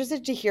 Praz, I'm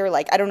interested to hear,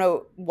 like, I don't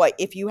know what,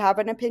 if you have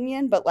an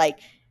opinion, but, like,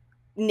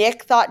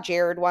 Nick thought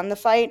Jared won the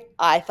fight.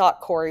 I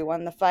thought Corey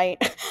won the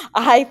fight.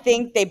 I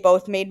think they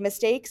both made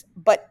mistakes.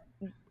 But,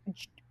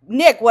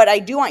 Nick, what I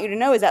do want you to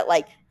know is that,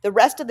 like, the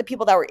rest of the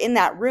people that were in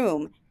that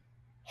room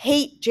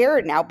hate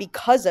Jared now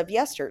because of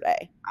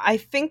yesterday. I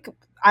think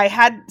I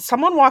had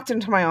someone walked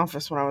into my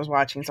office when I was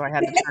watching, so I had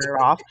to turn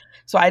it off.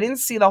 So I didn't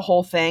see the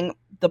whole thing.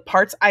 The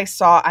parts I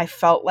saw, I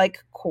felt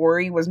like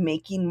Corey was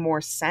making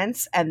more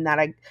sense, and that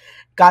I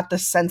got the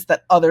sense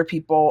that other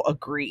people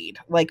agreed,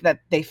 like that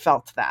they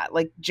felt that.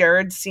 Like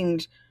Jared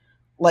seemed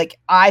like,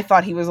 I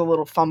thought he was a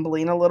little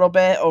fumbling a little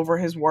bit over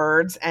his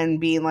words and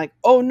being like,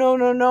 oh,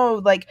 no,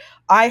 like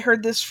I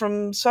heard this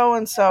from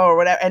so-and-so or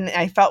whatever. And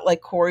I felt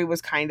like Corey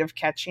was kind of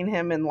catching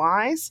him in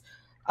lies.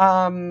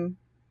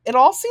 It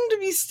all seemed to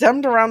be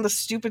stemmed around the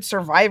stupid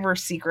Survivor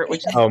secret,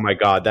 which oh my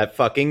God, that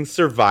fucking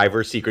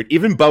Survivor secret.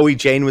 Even Bowie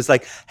Jane was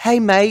like, hey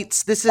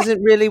mates, this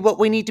isn't really what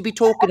we need to be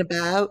talking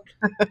about.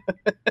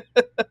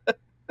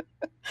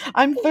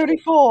 I'm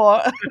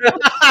 34.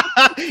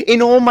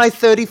 In all my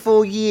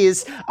 34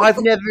 years,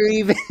 I've never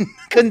even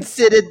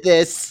considered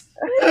this.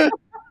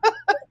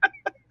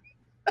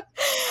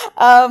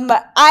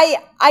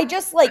 I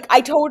just like,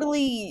 I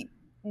totally,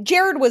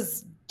 Jared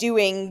was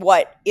doing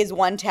what is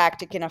one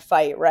tactic in a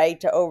fight, right?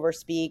 To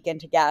overspeak and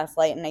to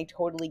gaslight, and I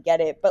totally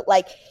get it. But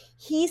like,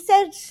 he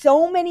said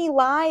so many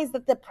lies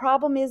that the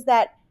problem is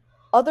that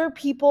other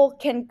people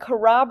can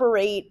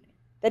corroborate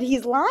that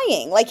he's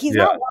lying. Like, he's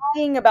not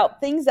lying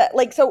about things that,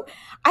 like, so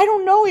I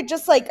don't know. It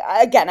just, like,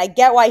 again, I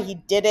get why he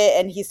did it,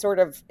 and he sort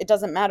of, it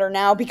doesn't matter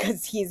now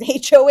because he's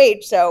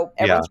HOH, so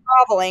everyone's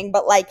groveling,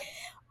 but, like,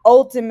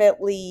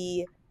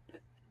 ultimately,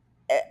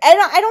 and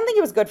I don't think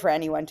it was good for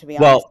anyone, to be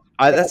honest.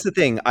 Well, that's the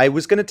thing. I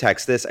was going to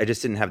text this. I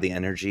just didn't have the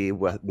energy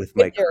with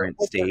my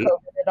current state.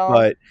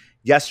 But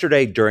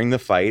yesterday during the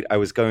fight, I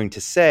was going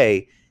to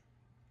say,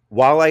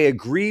 while I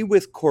agree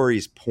with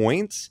Corey's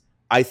points,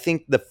 I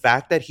think the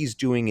fact that he's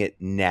doing it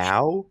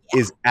now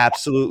is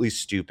absolutely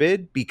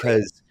stupid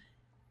because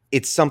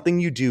it's something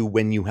you do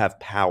when you have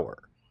power.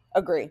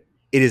 Agree.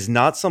 It is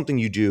not something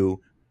you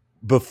do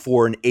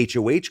before an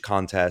HOH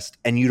contest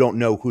and you don't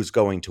know who's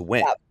going to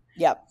win.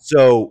 Yep.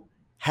 So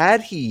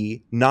had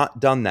he not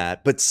done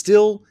that, but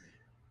still,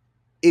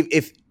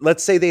 if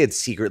let's say they had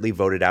secretly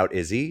voted out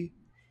Izzy,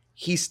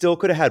 he still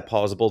could have had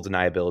plausible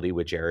deniability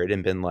with Jared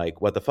and been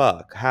like, what the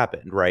fuck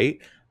happened, right?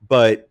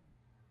 But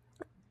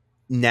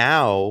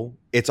now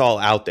it's all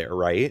out there,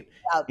 right?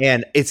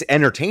 And it's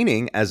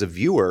entertaining as a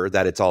viewer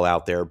that it's all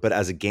out there, but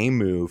as a game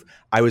move,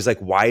 I was like,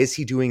 why is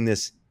he doing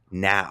this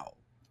now?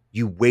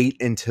 You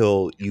wait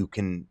until you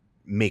can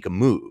make a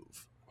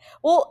move.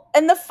 Well,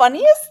 and the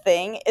funniest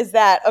thing is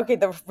that, okay,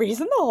 the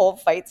reason the whole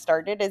fight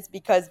started is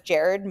because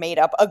Jared made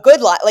up a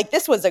good lie. Like,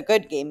 this was a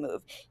good game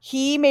move.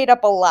 He made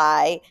up a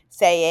lie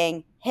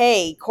saying,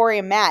 hey, Corey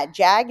and Matt,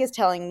 Jag is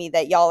telling me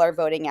that y'all are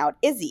voting out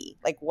Izzy.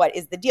 Like, what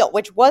is the deal?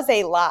 Which was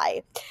a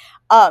lie.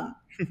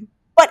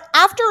 But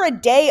after a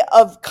day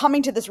of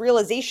coming to this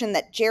realization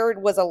that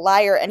Jared was a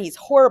liar and he's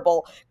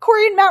horrible,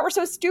 Corey and Matt were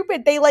so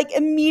stupid. They like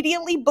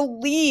immediately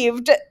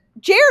believed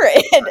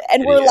Jared.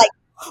 And we're Yeah. like,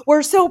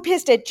 we're so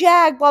pissed at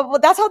Jag, blah, blah, blah.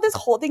 That's how this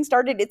whole thing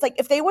started. It's like,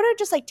 if they would have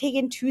just like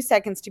taken 2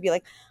 seconds to be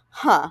like,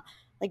 huh,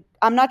 like,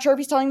 I'm not sure if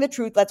he's telling the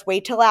truth. Let's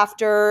wait till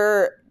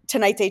after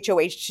tonight's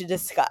HOH to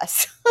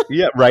discuss.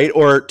 Yeah, right?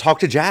 Or talk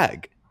to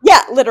Jag.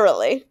 Yeah,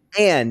 literally.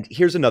 And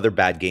here's another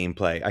bad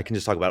gameplay. I can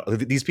just talk about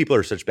it. These people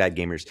are such bad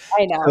gamers.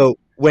 I know. So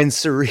when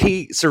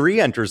Suri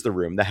enters the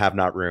room, the have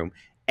not room,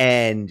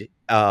 and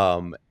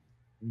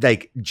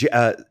like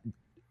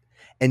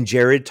and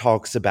Jared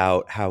talks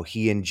about how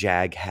he and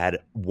Jag had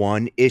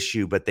one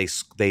issue, but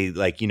they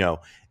like, you know,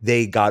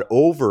 they got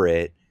over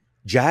it.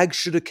 Jag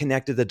should have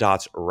connected the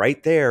dots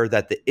right there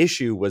that the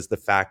issue was the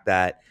fact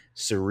that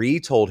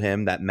Suri told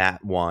him that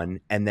Matt won,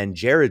 and then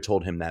Jared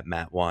told him that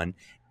Matt won,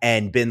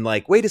 and been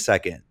like, wait a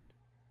second.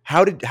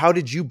 How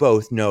did you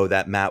both know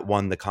that Matt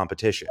won the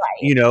competition?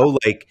 Right. You know,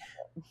 like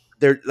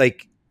they're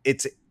like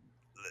it's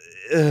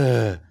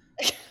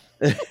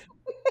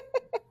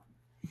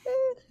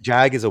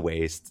Jag is a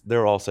waste.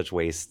 They're all such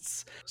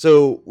wastes.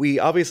 So we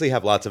obviously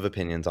have lots of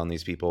opinions on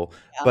these people,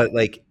 but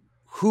like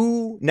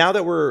who, now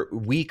that we're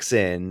weeks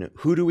in,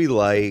 who do we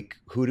like?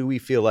 Who do we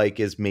feel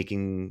like is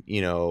making,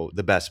 you know,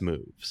 the best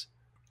moves?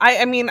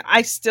 I mean,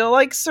 I still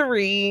like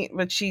Suri,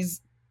 but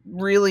she's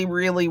really,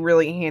 really,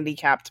 really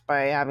handicapped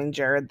by having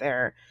Jared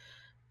there.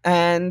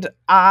 And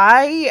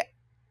I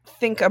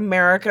think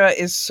America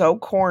is so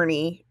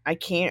corny.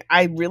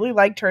 I really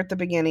liked her at the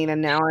beginning,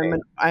 and now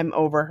I'm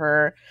over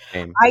her.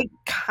 Same. I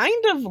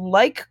kind of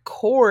like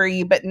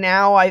Corey, but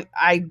now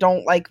I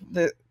don't like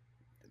the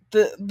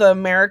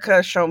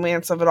America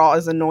showmance of it all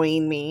is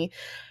annoying me.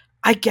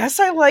 I guess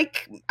I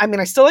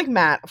still like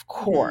Matt, of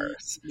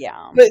course.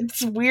 Yeah. But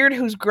it's weird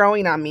who's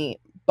growing on me.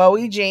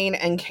 Bowie, Jane,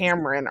 and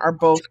Cameron are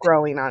both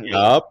growing on me.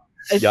 Yup.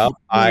 It's Yup.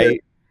 I weird.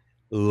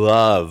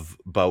 love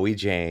Bowie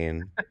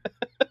Jane.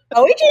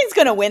 Bowie Jane's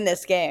gonna win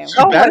this game.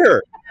 She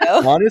better.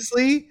 No.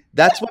 Honestly,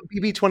 that's what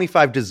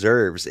BB25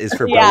 deserves, is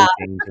for Yeah.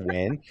 Bowie Jane to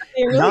win.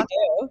 They really Not-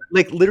 do.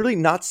 Like literally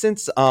not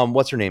since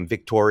what's her name?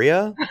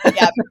 Victoria.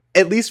 Yeah.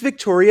 At least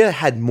Victoria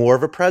had more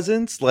of a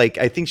presence. Like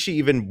I think she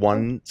even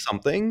won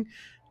something.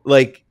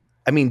 Like,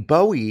 I mean,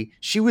 Bowie,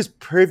 she was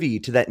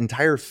privy to that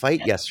entire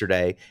fight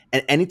yesterday.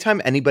 And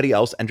anytime anybody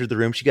else entered the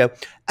room, she'd go,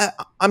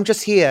 I'm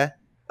just here.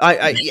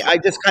 I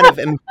just kind of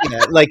am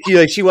here. Like, you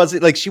know, she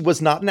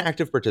was not an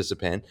active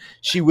participant.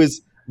 She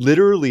was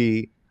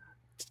literally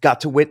got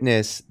to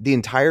witness the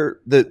entire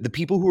the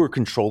people who were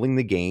controlling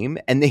the game,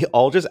 and they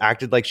all just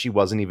acted like she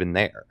wasn't even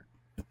there.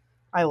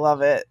 I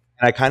love it.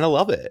 And I kind of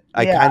love it.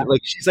 I Yeah. kind of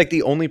like, she's like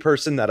the only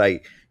person that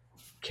I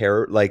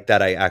care, like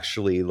that I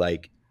actually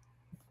like,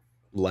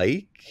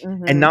 Mhm.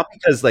 and not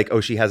because like,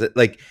 oh, she has it,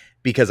 like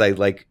because I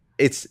like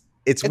it's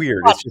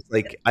weird. It's just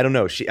like, I don't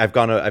know. I've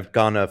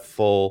gone a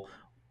full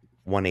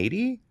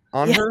 180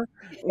 on Yeah. her.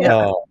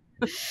 Yeah.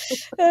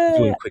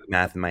 Doing quick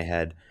math in my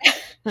head.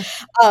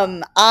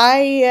 I'm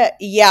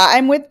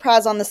with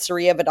Praz on the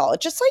Suri of it all.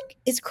 It just like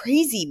is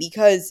crazy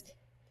because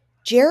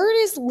Jared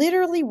is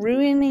literally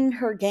ruining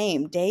her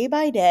game day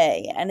by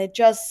day, and it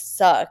just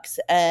sucks.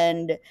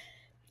 And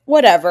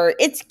whatever,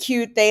 it's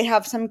cute. They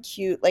have some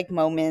cute like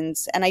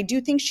moments, and I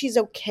do think she's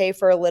okay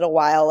for a little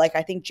while. Like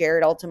I think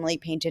Jared ultimately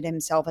painted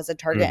himself as a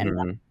target,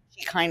 and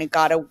she kind of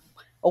got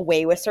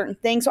away with certain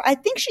things. So I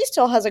think she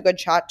still has a good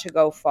shot to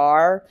go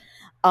far.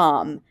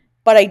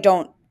 But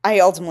I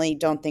ultimately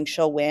don't think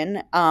she'll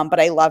win. But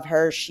I love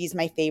her. She's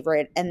my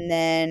favorite. And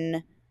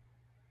then,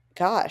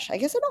 gosh, I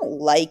guess I don't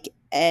like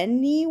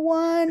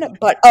anyone.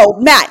 But,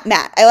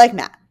 Matt. I like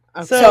Matt.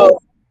 Okay. So,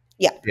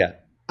 yeah.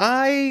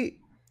 I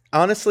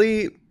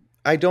honestly,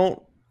 I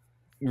don't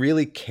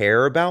really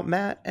care about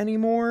Matt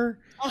anymore.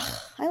 Ugh,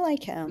 I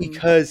like him.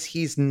 Because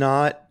he's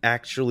not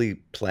actually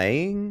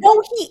playing.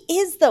 No, he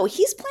is, though.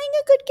 He's playing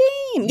a good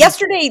game.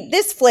 Yesterday,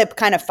 this flip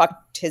kind of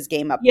fucked his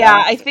game up. Yeah,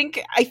 though. I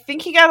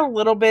think he got a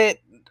little bit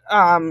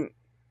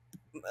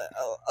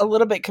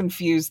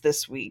confused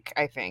this week,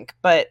 I think.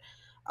 But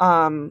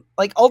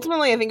like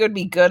ultimately I think it would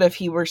be good if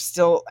he were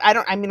still I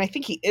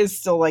think he is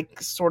still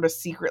like sort of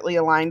secretly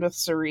aligned with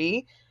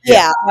Suri.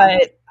 Yeah.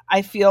 But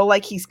I feel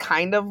like he's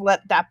kind of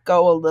let that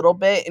go a little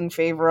bit in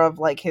favor of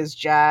like his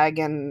Jag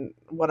and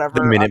whatever.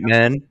 The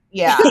Minutemen.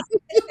 Yeah.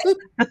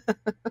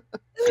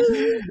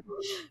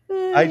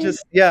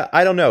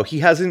 I don't know. He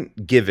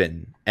hasn't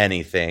given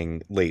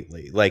anything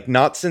lately. Like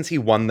not since he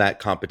won that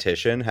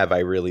competition have I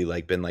really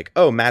like been like,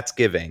 oh, Matt's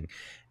giving.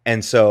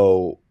 And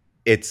so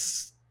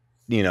it's,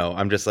 you know,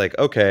 I'm just like,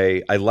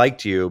 okay, I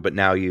liked you, but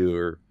now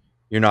you're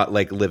not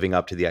like living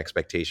up to the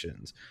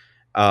expectations.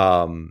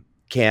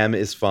 Cam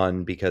is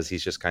fun because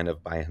he's just kind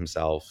of by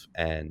himself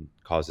and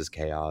causes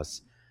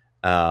chaos.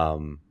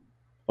 Oh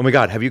my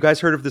God, have you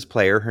guys heard of this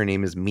player? Her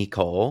name is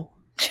Mikol.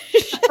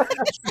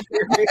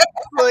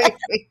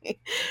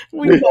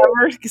 We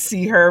never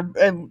see her.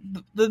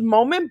 And the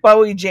moment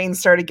Bowie Jane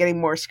started getting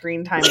more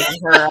screen time than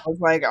her, I was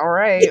like, all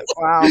right,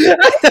 wow.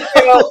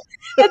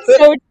 That's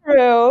so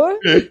true.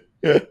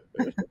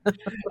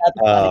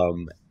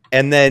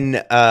 And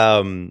then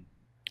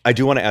I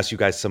do want to ask you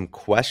guys some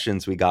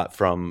questions we got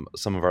from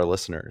some of our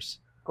listeners.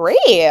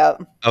 Great.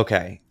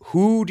 Okay.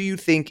 Who do you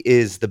think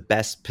is the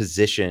best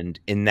positioned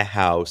in the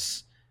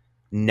house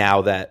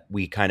now that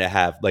we kind of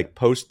have like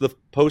post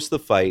the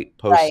fight,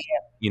 Right.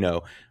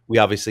 we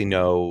obviously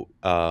know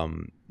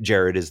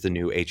Jared is the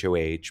new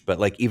HOH, but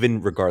like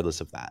even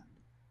regardless of that.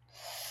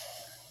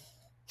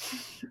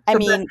 I The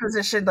best mean,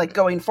 position, like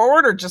going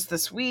forward, or just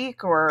this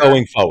week, or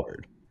Going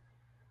forward.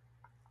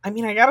 I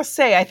mean, I gotta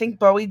say, I think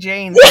Bowie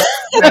Jane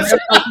has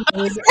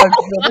made a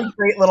really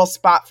great little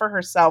spot for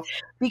herself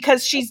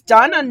because she's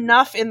done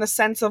enough in the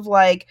sense of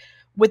like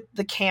with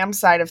the Cam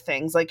side of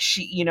things. Like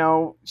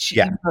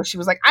Yeah. she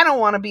was like, I don't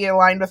want to be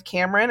aligned with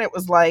Cameron. It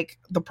was like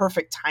the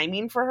perfect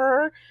timing for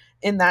her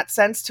in that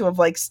sense to have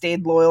like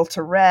stayed loyal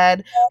to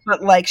Red,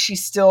 but like she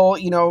still,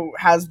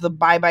 has the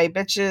bye bye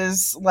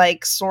bitches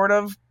like sort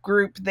of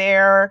group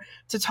there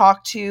to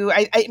talk to.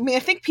 I mean, I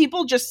think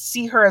people just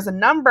see her as a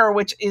number,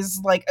 which is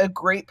like a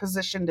great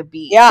position to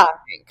be. yeah, I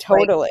think.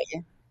 totally.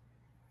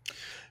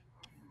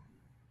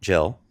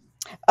 Jill.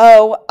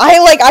 Oh,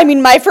 I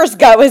mean, my first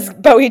gut was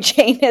Bowie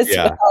Jane as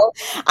well.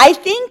 I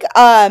think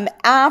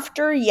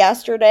after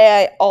yesterday,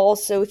 I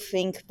also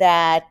think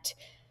that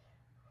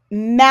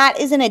Matt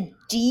is in a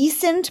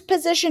decent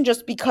position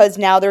just because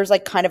now there's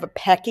like kind of a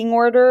pecking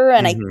order,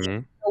 and I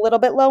think a little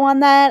bit low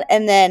on that.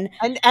 And then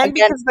and again,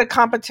 because the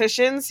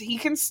competitions, he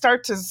can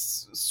start to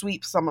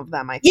sweep some of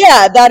them. I think.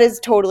 yeah, that is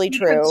totally He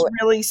true. could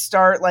really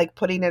start like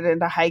putting it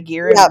into high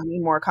gear and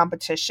winning more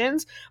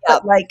competitions.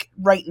 But like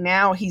right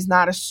now, he's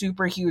not a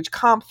super huge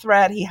comp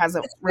threat. He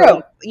hasn't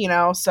really,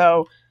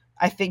 so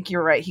I think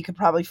you're right. He could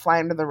probably fly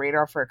under the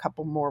radar for a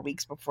couple more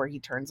weeks before he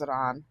turns it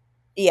on.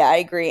 Yeah, I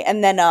agree.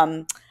 And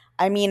then,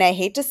 I mean, I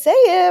hate to say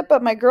it,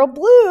 but my girl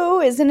Blue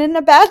isn't in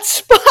a bad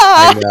spot.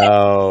 I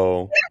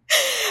know.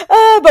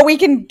 But we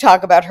can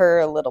talk about her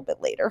a little bit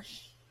later.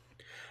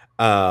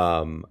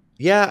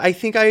 Yeah, I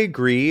think I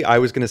agree. I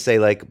was gonna say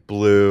like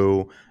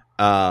Blue.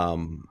 I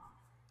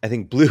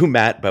think Blue,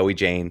 Matt, Bowie,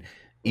 Jane,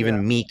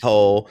 even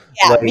Miko.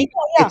 Yeah, like Miko,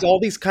 it's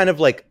all these kind of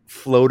like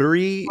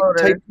floatery type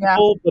Floaters,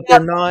 people, but they're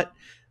not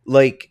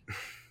like.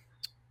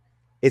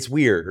 It's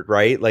weird,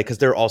 right? Like, because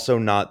they're also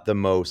not the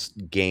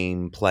most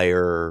game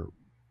player.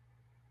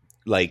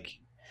 Like,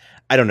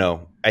 I don't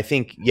know. I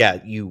think,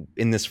 you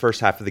in this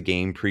first half of the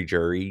game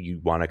pre-jury, you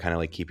want to kind of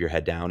like keep your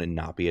head down and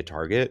not be a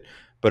target.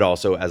 But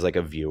also as like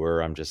a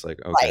viewer, I'm just like,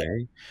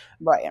 okay.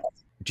 Right.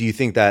 Do you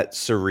think that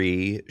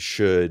Suri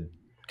should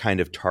kind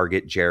of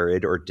target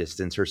Jared or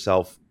distance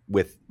herself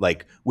with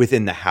like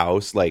within the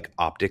house, like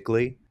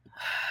optically?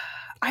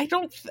 I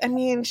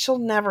mean, she'll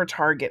never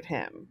target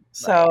him.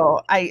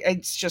 So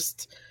it's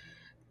just,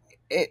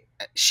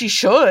 she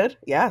should.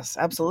 Yes,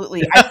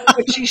 absolutely. I think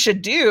what she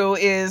should do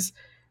is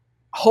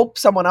hope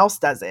someone else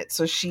does it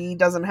so she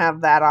doesn't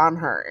have that on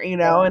her,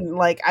 and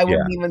like I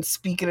wouldn't even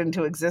speak it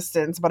into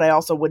existence, but I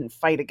also wouldn't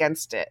fight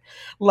against it.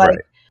 Like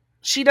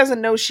she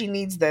doesn't know she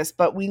needs this,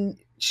 but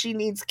she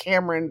needs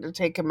Cameron to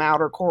take him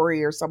out, or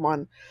Corey or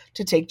someone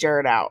to take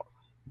Jared out.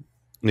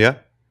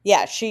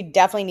 Yeah, she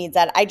definitely needs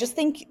that. I just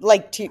think,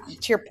 like, to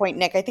your point,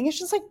 Nick, I think it's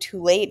just like too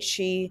late.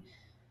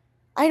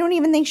 I don't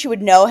even think she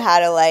would know how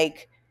to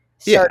like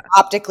start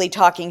optically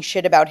talking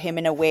shit about him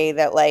in a way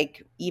that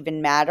like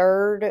even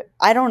mattered.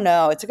 I don't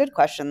know. It's a good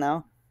question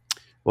though.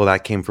 Well,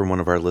 that came from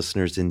one of our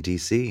listeners in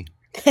DC.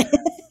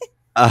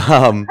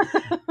 Oh,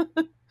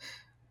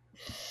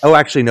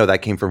 actually, no,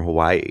 that came from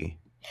Hawaii.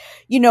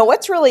 You know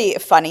what's really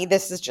funny?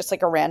 This is just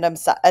like a random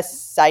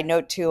side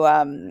note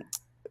to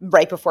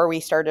right before we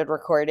started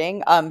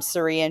recording.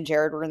 Suri and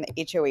Jared were in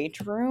the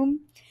HOH room,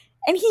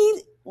 and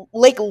he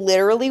like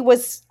literally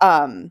was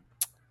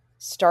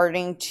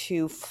starting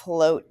to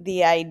float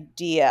the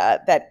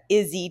idea that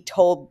Izzy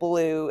told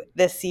Blue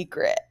the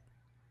secret.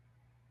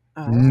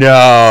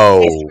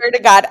 No. I swear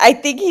to God. I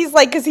think he's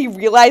like, because he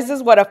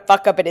realizes what a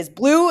fuck up it is.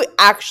 Blue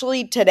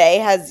actually today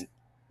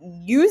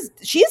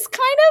she's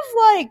kind of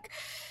like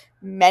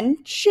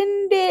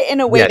mentioned it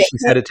in a way that she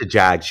said it to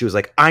Jag. She was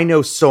like, I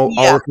know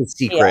all of his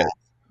secrets.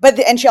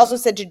 And she also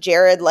said to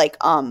Jared, like,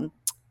 I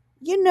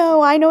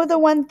know the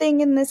one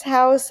thing in this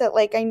house that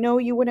like I know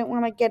you wouldn't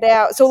want to get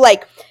out. So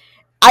like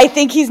I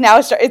think he's now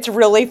it's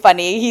really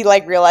funny. He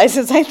like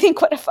realizes I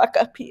think what a fuck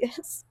up he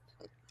is.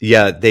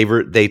 Yeah,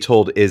 they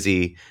told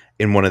Izzy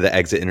in one of the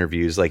exit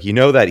interviews, like,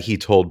 that he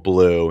told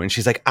Blue, and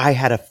she's like, I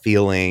had a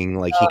feeling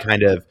like he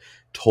kind of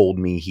told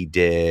me he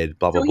did,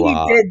 blah blah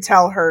blah. He did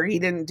tell her he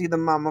didn't do the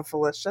Mama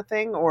Felicia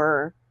thing,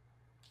 or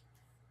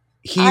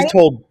he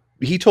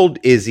told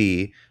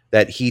Izzy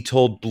that he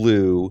told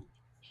Blue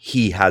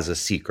he has a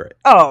secret.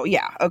 Oh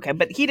yeah, okay,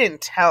 but he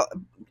didn't tell.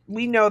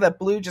 We know that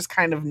Blue just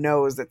kind of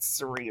knows it's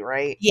Suri,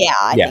 right? Yeah,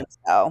 I think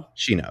so.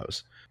 She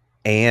knows.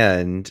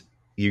 And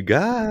you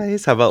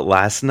guys, how about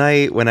last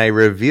night when I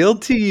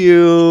revealed to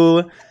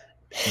you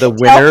the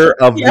winner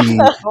of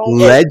the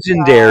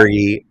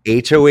legendary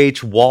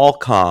HOH wall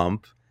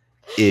comp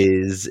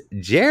is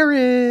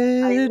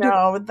Jared? I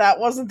know, but that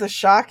wasn't the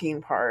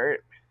shocking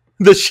part.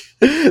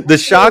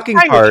 The shocking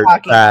part,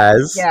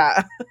 Praz.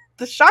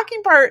 The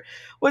shocking part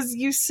was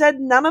you said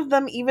none of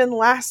them even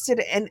lasted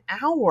an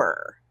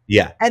hour.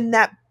 Yeah. And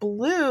that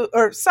Bowie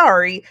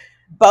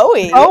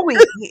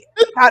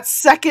got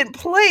second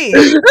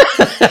place.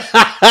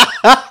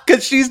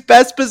 Because she's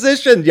best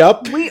positioned.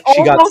 Yup. We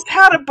She got. almost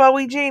had a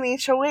Bowie Jane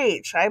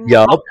HOH. I'm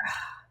Yup. like,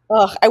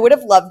 Ugh, I would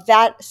have loved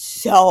that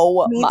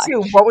so me much.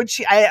 too. What would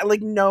she? I had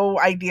like no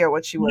idea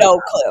what she would.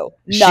 No clue.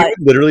 She None. would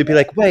literally be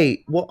like,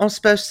 "Wait, what am I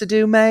supposed to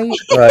do, mate?"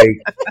 Like,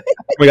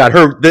 oh my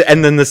god,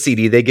 and then the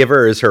CD they give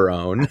her is her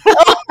own.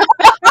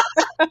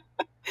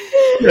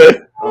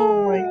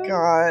 Oh my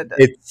god.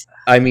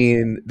 I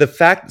mean, the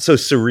fact. So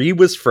Suri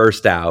was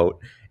first out,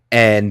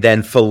 and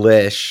then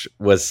Felish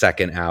was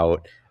second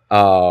out.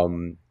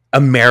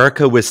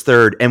 America was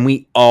third, and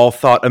we all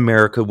thought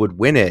America would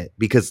win it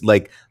because,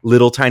 like,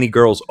 little tiny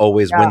girls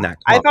always win that.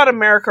 I thought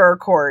America or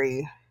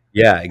Corey.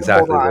 Yeah,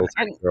 exactly. Little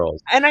tiny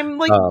girls. And I'm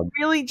like,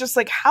 really just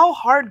like, how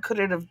hard could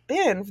it have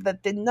been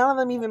that none of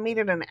them even made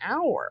it an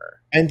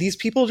hour? And these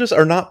people just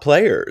are not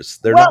players.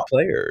 They're not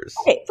players.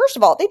 Okay, first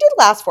of all, they did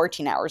last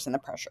 14 hours in the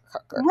pressure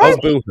cooker. Right.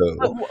 Oh,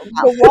 boo-hoo.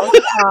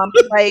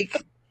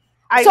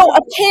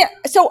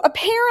 So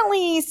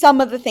apparently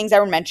some of the things I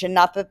would mention,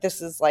 not that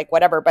this is like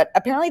whatever, but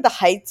apparently the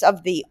heights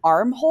of the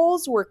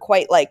armholes were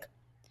quite like,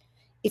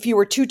 if you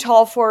were too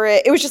tall for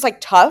it, it was just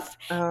like tough.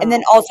 And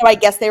then also I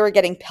guess they were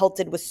getting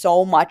pelted with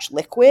so much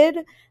liquid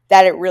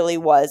that it really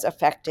was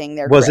affecting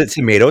their Was grip. it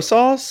tomato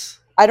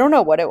sauce? I don't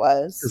know what it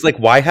was. It's like,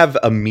 why have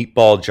a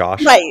meatball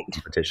Josh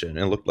competition?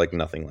 It looked like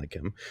nothing like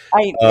him.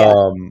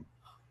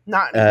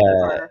 Not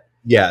anymore.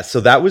 Yeah,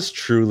 so that was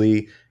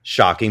truly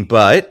shocking.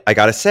 But I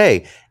gotta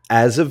say,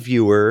 as a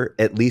viewer,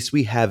 at least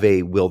we have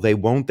a will they,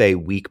 won't they,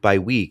 week by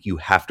week. You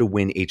have to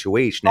win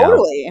HOH now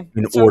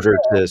in order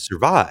to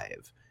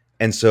survive.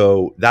 And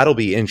so that'll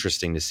be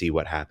interesting to see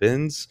what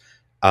happens.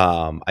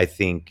 I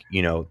think,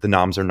 the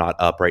noms are not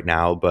up right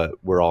now, but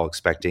we're all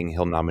expecting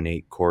he'll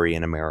nominate Corey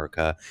in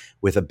America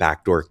with a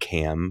backdoor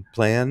cam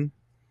plan.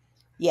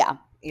 Yeah.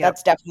 Yep.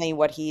 That's definitely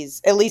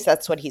at least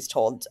that's what he's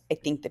told. I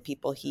think the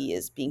people he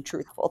is being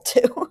truthful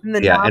to.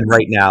 And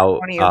right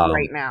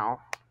now.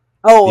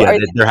 Oh, yeah,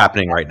 they're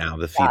happening right now.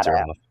 The feeds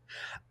are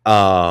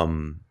off.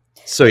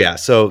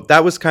 So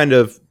that was kind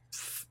of,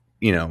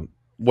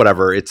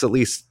 whatever. It's at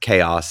least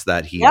chaos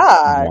that he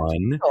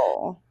won.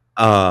 Cool.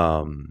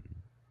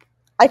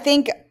 I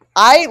think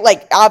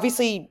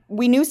obviously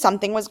we knew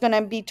something was going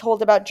to be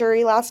told about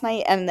jury last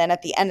night. And then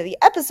at the end of the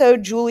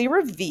episode, Julie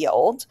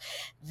revealed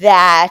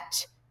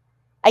that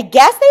I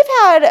guess they've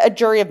had a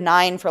jury of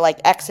 9 for like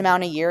X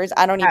amount of years.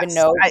 I don't even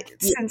know.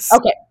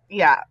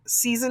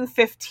 Season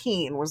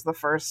 15 was the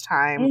first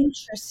time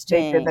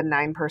they did the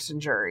 9-person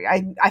jury.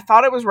 I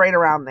thought it was right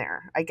around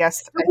there. I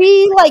guess. Do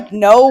we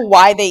know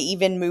why they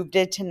even moved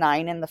it to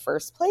 9 in the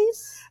first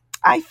place?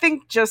 I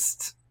think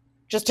just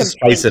to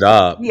spice it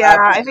up. Yeah,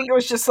 I think it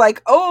was just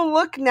like, oh,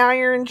 look, now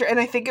you're in jury. And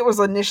I think it was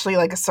initially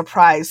like a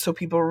surprise, so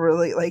people were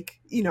really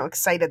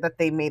excited that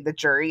they made the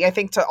jury. I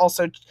think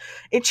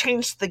it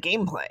changed the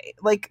gameplay.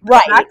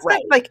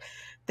 Right.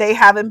 They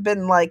haven't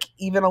been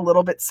even a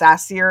little bit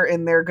sassier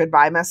in their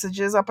goodbye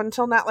messages up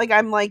until now.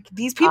 I'm like,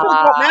 these people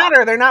don't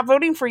matter. They're not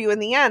voting for you in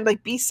the end.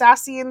 Be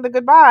sassy in the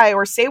goodbye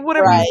or say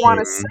whatever you want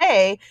to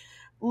say.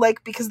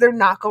 Because they're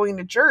not going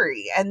to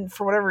jury. And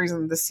for whatever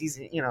reason this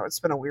season, it's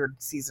been a weird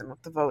season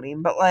with the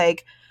voting, but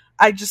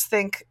I just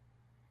think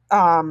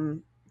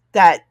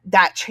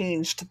that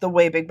changed the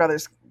way Big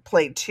Brothers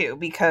played too,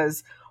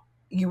 because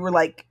you were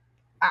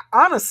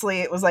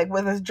honestly, it was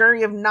with a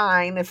jury of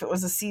 9, if it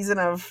was a season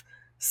of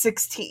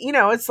 16,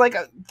 it's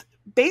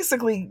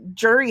basically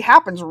jury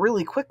happens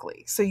really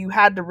quickly. So you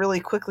had to really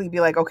quickly be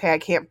okay, I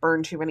can't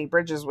burn too many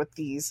bridges with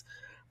these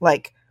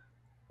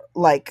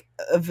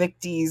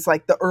evictees,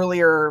 the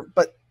earlier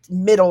but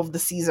middle of the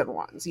season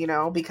ones,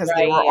 because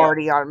they were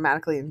already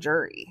automatically in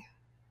jury.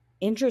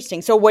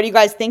 Interesting. So what do you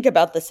guys think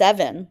about the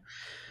 7?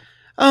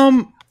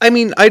 I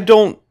mean, I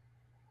don't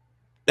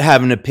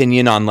have an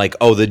opinion on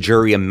the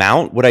jury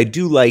amount. What I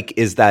do like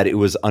is that it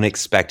was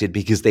unexpected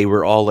because they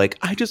were all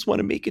I just want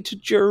to make it to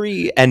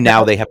jury, and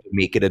now they have to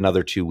make it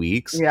another 2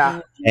 weeks.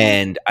 Yeah.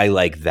 And I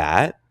like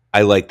that.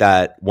 I like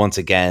that once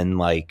again,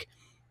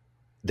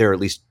 they're at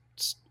least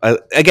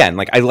again,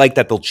 I like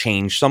that they'll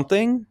change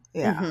something.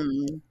 Yeah.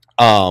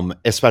 Mm-hmm.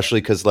 Especially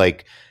because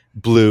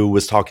Blue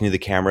was talking to the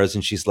cameras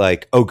and she's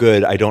like, oh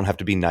good, I don't have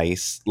to be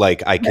nice.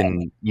 I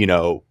can,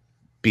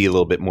 be a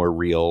little bit more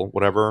real,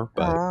 whatever.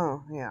 But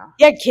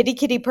yeah, kitty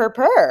kitty purr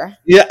purr.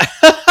 Yeah.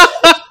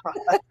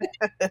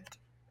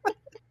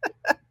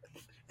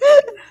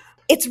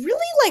 It's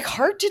really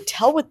hard to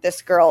tell with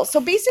this girl.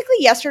 So basically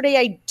yesterday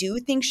I do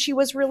think she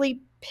was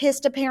really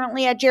pissed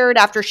apparently at Jared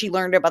after she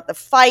learned about the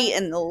fight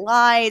and the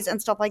lies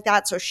and stuff like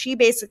that. So she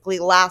basically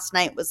last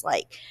night was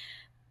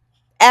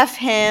F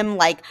him,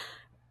 like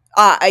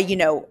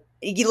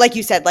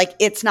you said,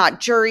 it's not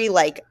jury,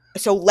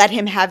 so let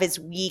him have his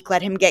week,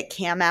 let him get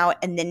Cam out,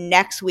 and then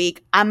next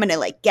week I'm gonna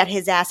get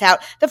his ass out.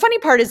 The funny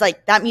part is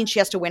that means she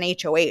has to win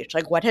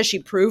HOH. What has she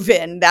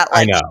proven that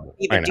I know.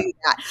 do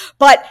that?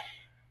 But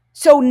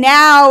So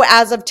now,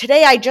 as of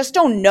today, I just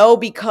don't know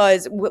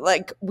because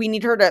like we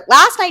need her to.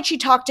 Last night she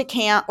talked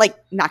to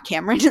not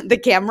Cameron, the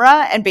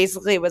camera, and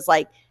basically was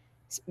like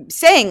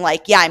saying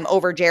like, "Yeah, I'm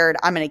over Jared.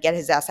 I'm going to get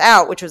his ass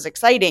out," which was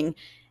exciting.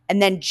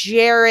 And then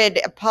Jared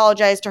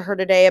apologized to her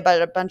today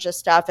about a bunch of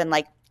stuff, and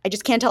like I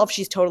just can't tell if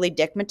she's totally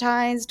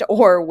dickmatized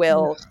or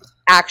will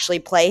actually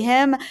play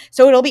him.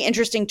 So it'll be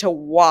interesting to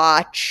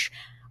watch.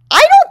 I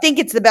don't think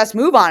it's the best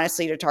move,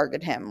 honestly, to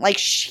target him. Like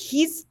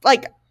he's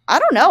like, I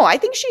don't know. I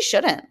think she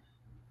shouldn't.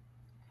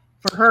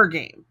 For her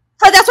game.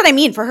 But that's what I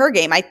mean for her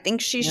game. I think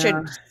she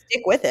should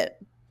stick with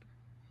it.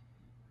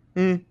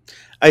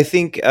 I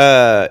think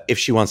if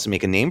she wants to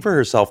make a name for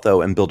herself,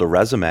 though, and build a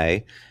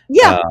resume,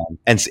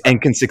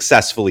 and can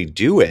successfally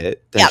do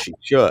it, then she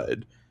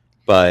should.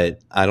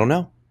 But I don't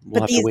know.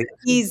 We'll but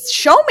these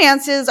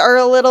showmances are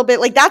a little bit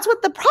like that's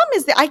what the problem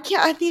is. That I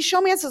can't. These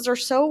showmances are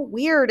so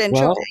weird, and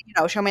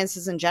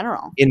showmances in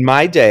general. In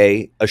my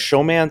day, a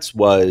showmance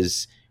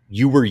was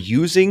you were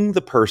using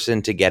the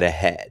person to get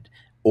ahead.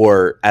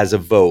 Or as a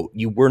vote,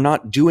 you were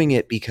not doing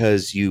it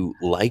because you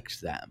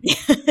liked them.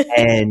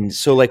 And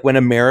so like when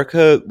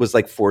America was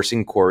like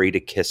forcing Corey to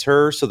kiss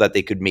her so that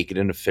they could make it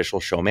an official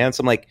showmance,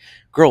 I'm like,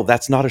 girl,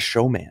 that's not a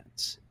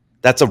showmance.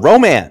 That's a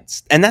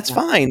romance. And that's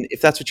fine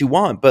if that's what you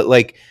want. But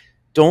like,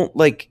 don't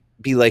like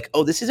be like,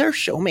 oh, this is our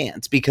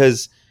showmance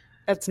because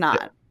it's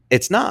not.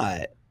 It's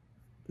not.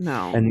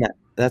 No. And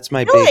that's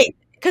my big.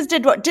 Because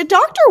did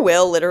Dr.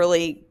 Will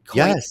literally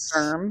coin the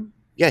term?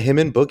 Yeah, him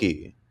and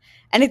Boogie.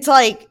 And it's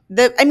like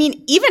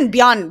even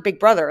beyond Big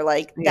Brother,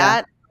 like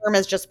that term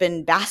has just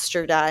been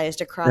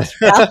bastardized across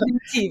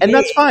TV. And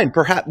that's fine.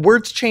 Perhaps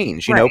words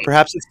change, you know,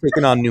 perhaps it's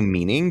taken on new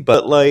meaning,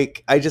 but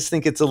like, I just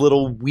think it's a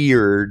little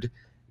weird,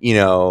 you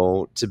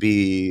know, to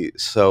be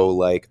so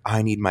like,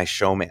 I need my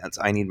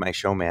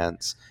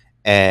showmance,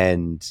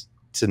 and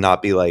to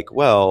not be like,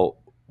 well,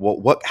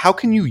 how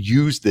can you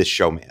use this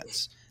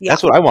showmance? Yeah.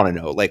 That's what I want to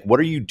know. Like, what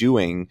are you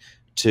doing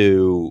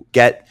to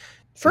get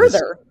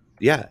further?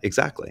 Yeah,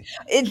 exactly.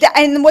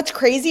 And what's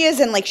crazy is,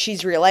 and like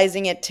she's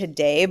realizing it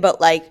today, but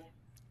like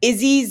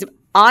Izzy's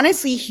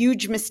honestly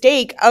huge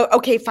mistake. Oh,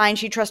 okay, fine.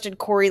 She trusted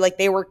Corey, like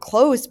they were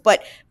close.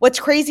 But what's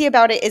crazy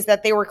about it is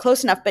that they were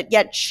close enough, but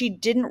yet she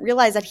didn't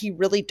realize that he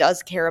really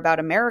does care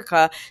about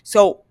America.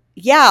 So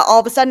yeah, all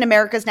of a sudden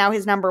America's now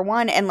his number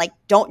one. And like,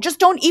 don't,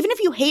 even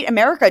if you hate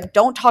America,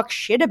 don't talk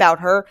shit about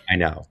her. I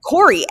know.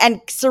 Corey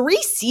and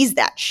Cerise sees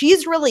that.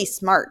 She's really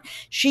smart.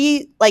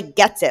 She like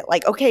gets it.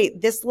 Like, okay,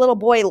 this little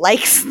boy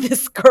likes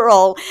this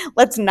girl.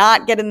 Let's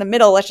not get in the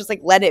middle. Let's just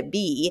like let it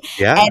be.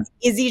 Yeah. And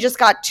Izzy just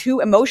got too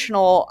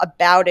emotional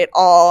about it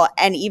all.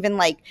 And even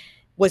like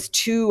was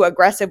too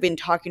aggressive in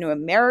talking to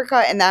America.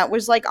 And that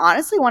was like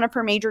honestly one of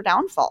her major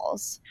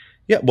downfalls.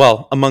 Yeah.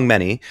 Well, among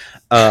many.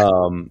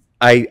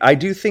 I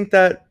do think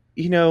that,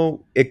 you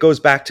know, it goes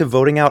back to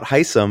voting out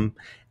Heisem.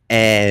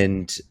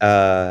 And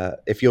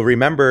if you'll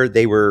remember,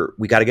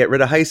 we got to get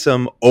rid of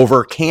Heisem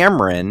over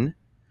Cameron,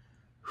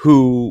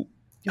 who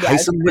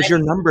Heisem was your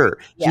number.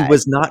 Yeah. He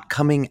was not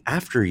coming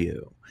after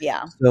you.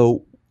 Yeah.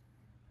 So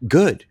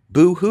good.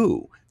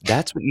 Boo-hoo.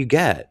 That's what you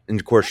get.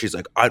 And of course, she's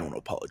like, I don't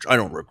apologize. I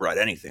don't regret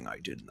anything I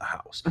did in the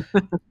house.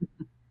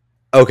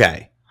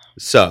 Okay.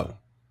 So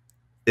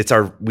it's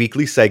our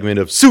weekly segment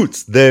of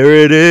Suits. There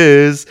it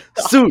is.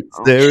 Suits.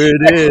 There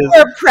it is.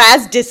 Where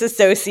Praz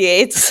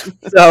disassociates.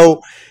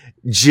 So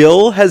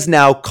Jill has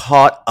now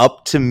caught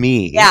up to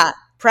me. Yeah,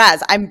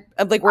 Praz. I'm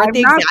like, we're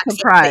the exact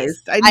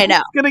surprised. I know.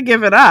 He's gonna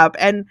give it up.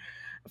 And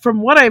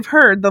from what I've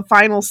heard, the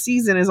final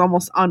season is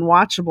almost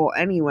unwatchable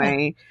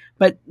anyway.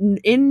 But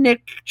in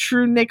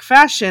true Nick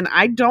fashion,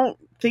 I don't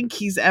think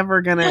he's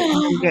ever gonna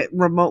get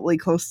remotely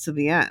close to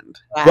the end.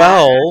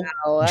 Wow.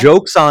 Well,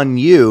 joke's on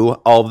you,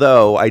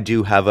 although I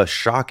do have a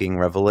shocking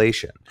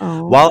revelation.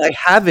 Oh. While I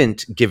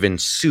haven't given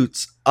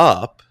Suits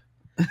up,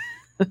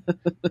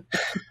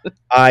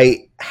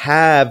 I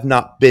have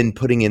not been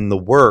putting in the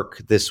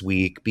work this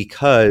week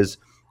because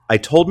I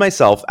told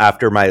myself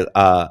after my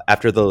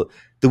after the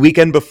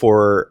weekend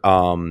before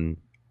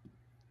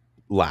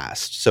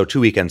last, so 2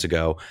 weekends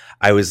ago,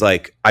 I was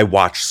like, I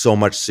watched so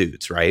much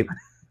Suits, right?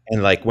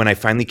 And like when I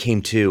finally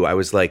came to, I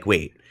was like,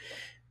 wait,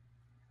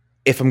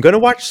 if I'm going to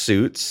watch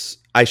Suits,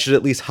 I should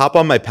at least hop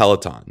on my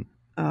Peloton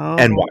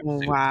and watch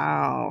Suits.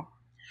 Wow.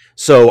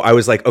 So I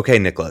was like, okay,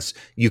 Nicholas,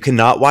 you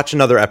cannot watch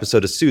another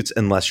episode of Suits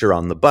unless you're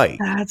on the bike.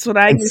 That's what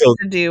I used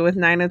to do with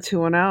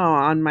 90210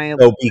 on my.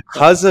 So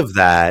because of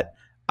that,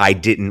 I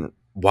didn't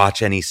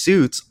watch any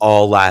Suits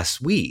all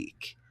last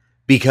week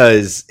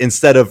because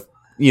instead of,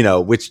 you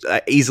know, which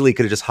I easily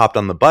could have just hopped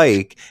on the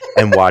bike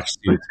and watched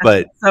Suits,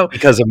 but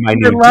because of my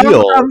new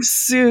deal, of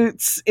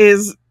Suits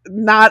is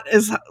not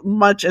as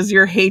much as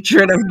your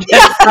hatred of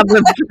getting on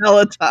the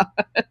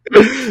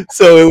Peloton.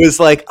 So it was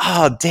like,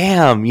 oh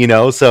damn, you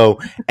know. So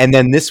and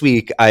then this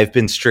week I've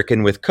been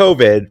stricken with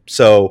COVID,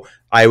 so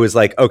I was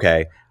like,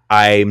 okay,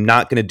 I'm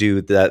not going to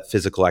do that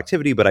physical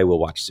activity, but I will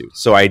watch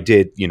Suits. So I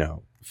did, you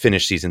know,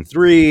 finish season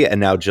 3, and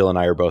now Jill and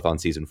I are both on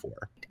season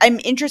 4. I'm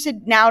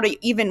interested now to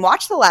even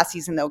watch the last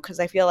season though,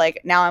 because I feel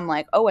like now I'm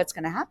like, oh, what's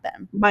going to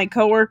happen? My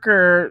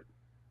coworker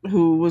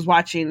who was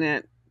watching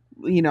it,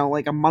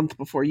 like a month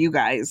before you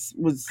guys,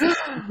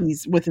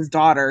 he's with his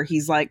daughter.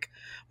 He's like,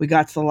 we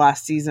got to the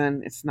last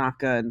season. It's not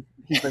good.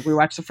 He's like, we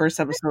watched the first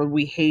episode.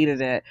 We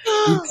hated it.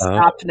 We've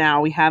stopped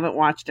now. We haven't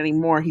watched any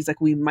more. He's like,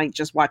 we might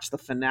just watch the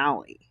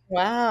finale.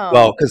 Wow.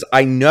 Well, because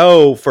I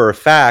know for a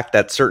fact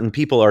that certain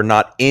people are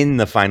not in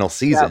the final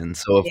season,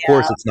 so of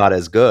course it's not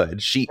as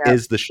good. She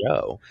is the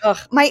show. Ugh,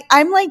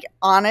 I'm like,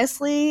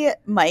 honestly,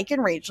 Mike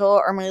and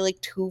Rachel are my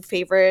like two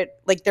favorite,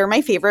 like they're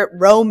my favorite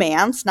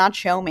romance, not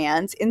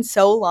showmans, in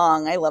so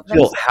long. I love them.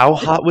 Jill, how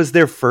hot was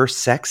their first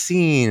sex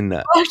scene?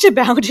 Talked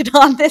about it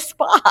on this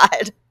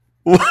spot.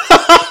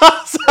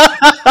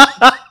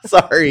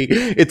 Sorry,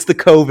 it's the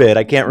COVID.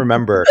 I can't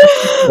remember,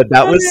 but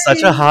that was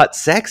such a hot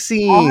sex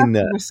scene. I'll have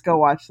to just go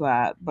watch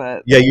that,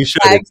 but yeah, you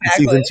should. It's the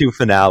season 2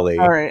 finale.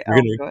 All right,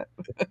 I'll do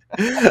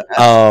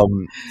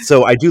it.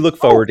 So I do look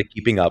forward to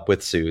keeping up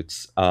with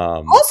Suits.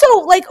 Also,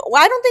 like,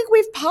 I don't think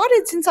we've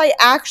potted since I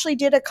actually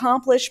did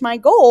accomplish my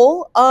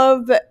goal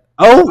of.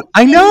 Oh,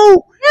 I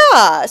know.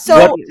 Yeah.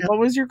 So, what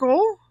was your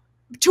goal?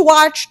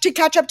 To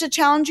catch up to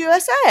Challenge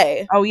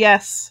USA. Oh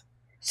yes.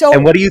 So,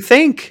 and what do you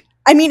think?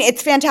 I mean,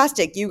 it's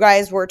fantastic. You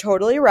guys were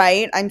totally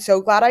right. I'm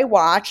so glad I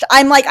watched.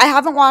 I'm like, I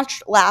haven't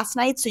watched last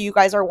night, so you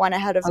guys are one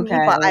ahead of me.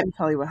 But I'm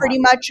pretty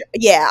much,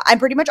 I'm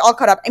pretty much all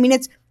caught up. I mean,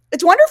 it's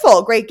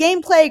wonderful. Great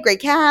gameplay, great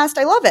cast.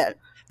 I love it.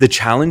 The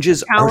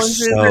challenges are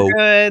so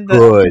good.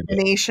 The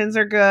eliminations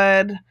are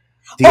good.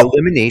 The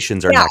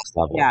eliminations are next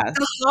level. Yeah.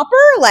 The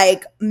Hopper,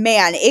 like,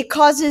 man, it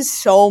causes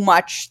so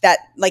much that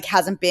like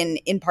hasn't been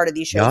in part of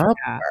these shows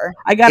before.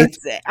 I gotta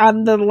say,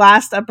 on the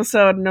last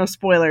episode, no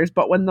spoilers,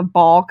 but when the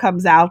ball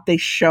comes out, they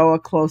show a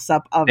close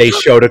up of it. They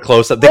showed a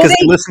close up because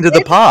they listened to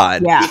the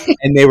pod. Yeah.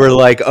 And they were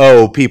like,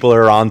 oh, people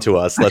are on to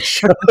us. Let's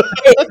show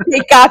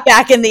they got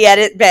back in the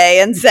edit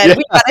bay and said,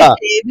 we gotta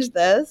change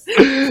this.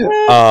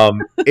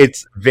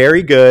 It's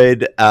very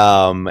good.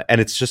 And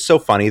it's just so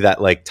funny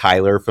that like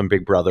Tyler from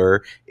Big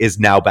Brother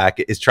is now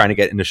is trying to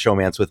get into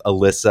showmance with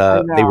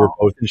Alyssa. They were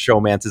both in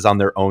showmances on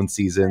their own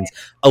seasons.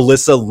 Right.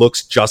 Alyssa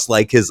looks just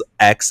like his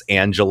ex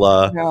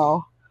Angela.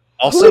 No.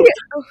 Also,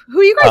 who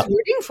are you guys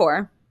rooting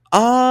for?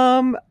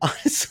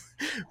 Honestly,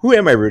 who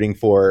am I rooting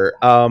for?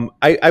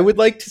 I would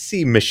like to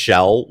see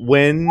Michelle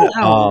win.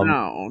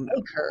 No.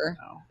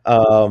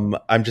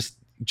 I'm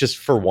just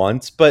for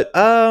once, but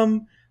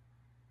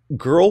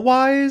girl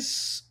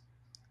wise,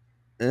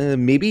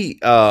 maybe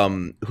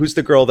who's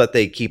the girl that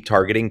they keep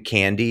targeting?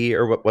 Candy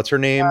or what's her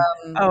name?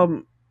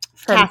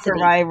 From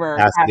Survivor.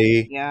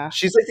 Cassidy. Yeah,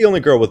 she's like the only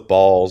girl with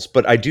balls,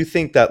 but I do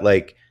think that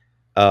like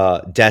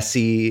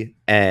Desi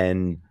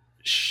and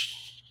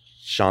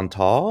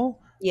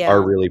Chantal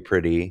are really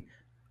pretty.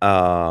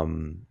 I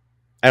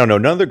don't know.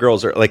 None of the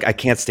girls are like, I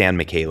can't stand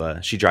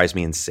Michaela. She drives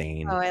me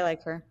insane. Oh, I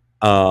like her.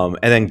 And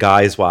then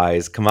guys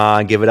wise, come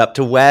on, give it up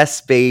to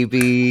Wes,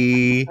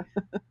 baby.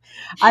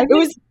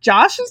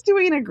 Josh is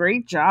doing a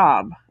great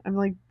job. I'm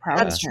like proud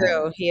of him. That's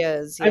true. He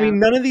is. Yeah. I mean,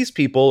 none of these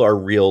people are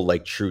real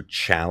like true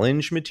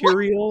challenge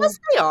material. Yes,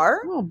 they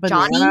are. Well,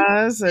 Johnny.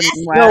 And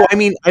no, I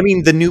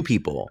mean the new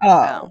people.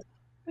 Oh.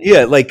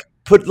 Yeah, like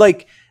put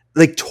like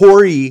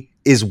Tori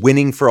is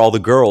winning for all the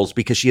girls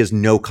because she has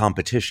no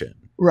competition.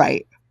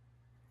 Right.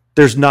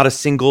 There's not a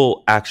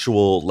single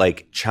actual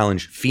like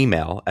challenge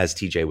female, as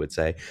TJ would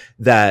say,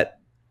 that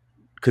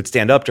could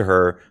stand up to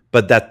her,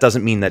 but that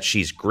doesn't mean that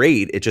she's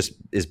great. It just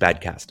is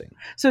bad casting.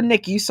 So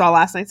Nick, you saw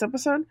last night's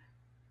episode?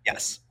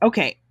 Yes.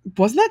 Okay.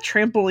 Wasn't that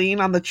trampoline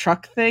on the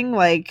truck thing?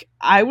 Like,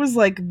 I was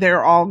like,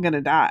 they're all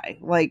gonna die.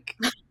 Like,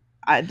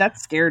 that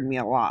scared me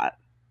a lot.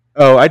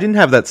 Oh, I didn't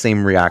have that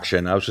same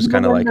reaction. I was just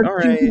kind of like, all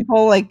right.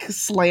 People like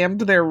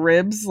slammed their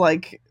ribs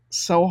like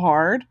so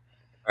hard.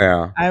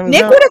 Yeah.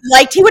 Nick would have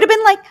liked, he would have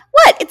been like,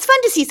 what? It's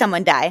fun to see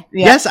someone die.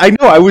 Yeah. Yes, I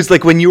know. I was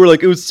like, when you were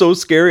like, it was so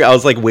scary. I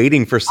was like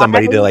waiting for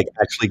somebody to like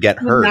actually get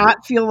hurt.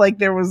 Not feel like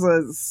there was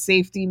a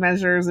safety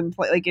measures in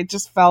place. Like it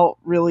just felt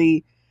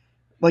really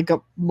like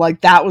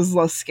that was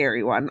the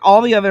scary one.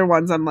 All the other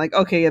ones, I'm like,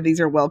 okay, yeah, these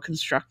are well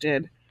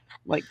constructed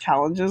like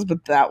challenges,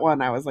 but that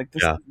one I was like,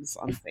 this is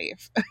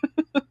unsafe.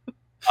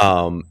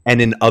 And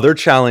in other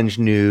challenge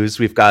news,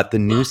 we've got the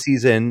new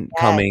season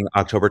coming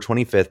October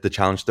 25th, the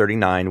Challenge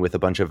 39 with a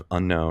bunch of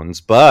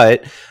unknowns,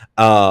 but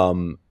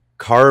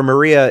Cara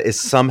Maria is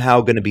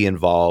somehow going to be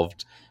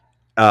involved.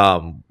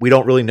 We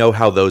don't really know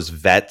how those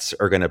vets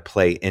are going to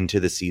play into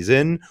the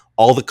season.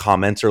 All the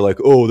comments are like,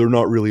 oh, they're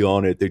not really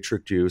on it. They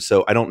tricked you.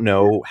 So I don't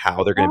know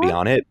how they're going to be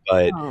on it,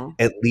 but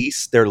at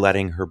least they're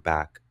letting her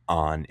back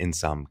on in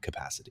some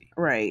capacity.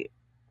 Right.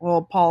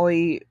 Well,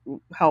 Pauly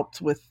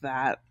helped with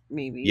that.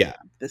 Maybe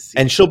this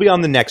season. And she'll be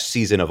on the next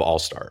season of All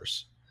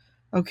Stars.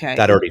 Okay.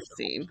 That already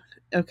seen.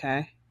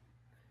 Okay.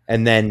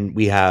 And then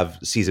we have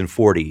season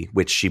 40,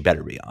 which she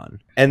better be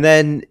on. And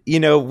then,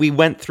 we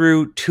went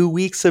through 2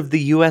 weeks of the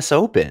US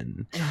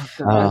Open.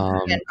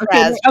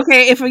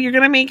 Okay, if you're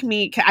going to make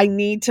me, I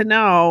need to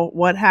know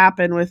what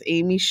happened with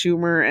Amy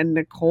Schumer and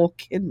Nicole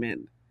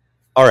Kidman.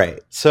 All right.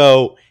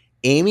 So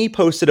Amy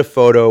posted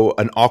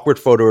an awkward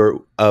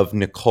photo of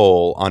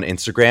Nicole on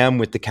Instagram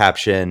with the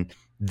caption,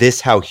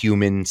 "This how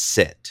humans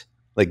sit."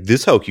 Like,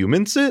 this how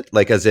humans sit?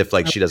 Like, as if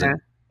like she doesn't,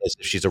 Okay. as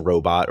if she's a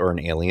robot or an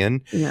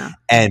alien. Yeah.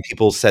 And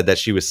people said that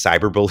she was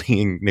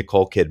cyberbullying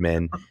Nicole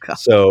Kidman. Oh, God.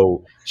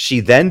 So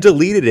she then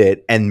deleted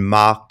it and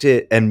mocked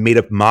it and made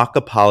a mock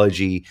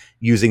apology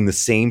using the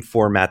same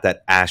format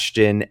that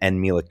Ashton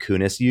and Mila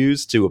Kunis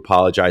used to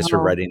apologize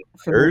for writing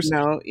For the letters.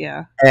 note,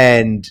 yeah.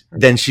 And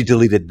then she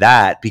deleted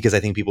that because I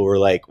think people were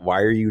like,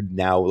 why are you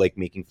now like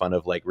making fun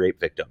of like rape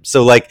victims?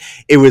 So like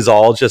it was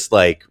all just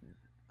like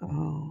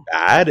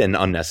bad and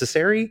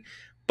unnecessary.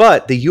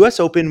 But the US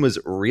Open was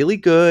really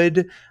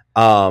good.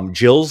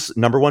 Jill's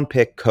number one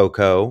pick,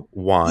 Coco,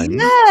 won.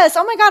 Yes.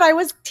 Oh my God. I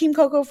was Team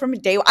Coco from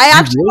day one. I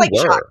actually really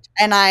were. shocked.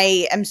 And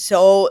I am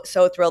so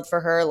thrilled for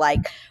her. Like,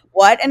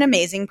 what an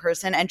amazing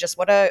person, and just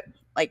what a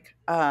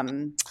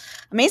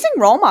amazing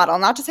role model.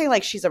 Not to say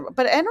like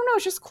but I don't know,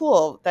 it's just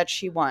cool that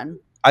she won.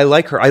 I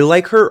like her. I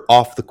like her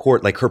off the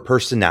court. Like, her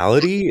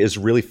personality is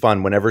really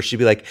fun. Whenever she'd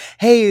be like,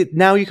 "Hey,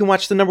 now you can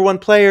watch the number one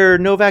player,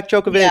 Novak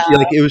Djokovic." Yeah.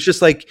 Like, it was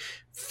just like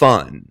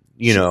fun,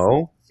 you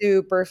know?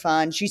 Super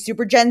fun. She's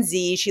super Gen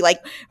Z. She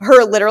like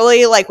her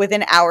literally like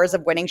within hours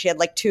of winning, she had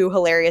like 2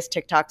 hilarious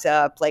TikToks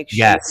up. Like,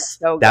 Yes,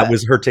 so that good.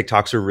 was her.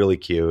 TikToks were really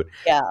cute.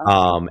 Yeah.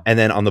 And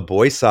then on the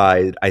boys'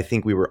 side, I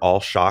think we were all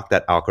shocked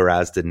that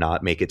Alcaraz did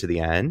not make it to the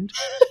end.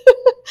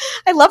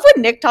 I love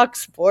when Nick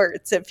talks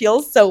sports. It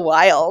feels so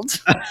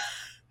wild.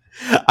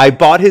 I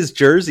bought his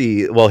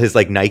jersey, well, his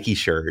like Nike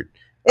shirt.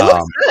 It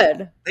looks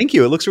good. Thank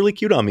you. It looks really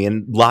cute on me,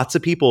 and lots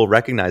of people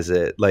recognize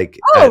it. Like,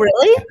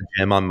 really? At the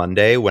gym on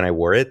Monday when I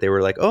wore it, they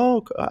were like,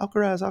 "Oh,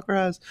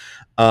 Alcaraz."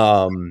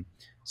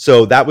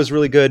 So that was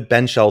really good.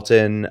 Ben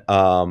Shelton,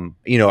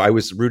 I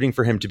was rooting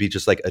for him to be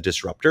just like a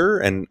disruptor,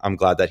 and I'm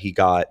glad that he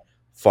got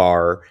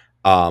far.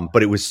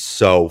 But it was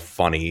so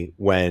funny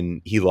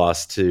when he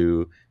lost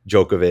to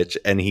Djokovic,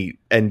 and he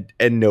and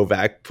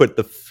Novak put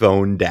the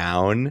phone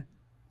down.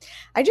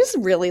 I just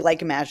really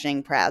like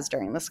imagining Praz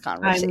during this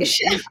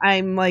conversation.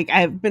 I'm like,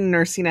 I've been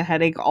nursing a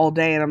headache all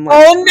day, and I'm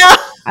like, oh no.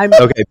 I'm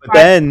okay, but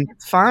then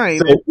it's fine.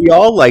 So we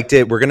all liked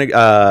it. We're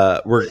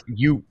gonna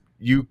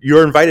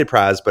you're invited,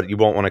 Praz, but you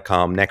won't want to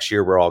come next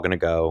year. We're all gonna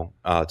go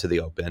to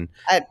the Open.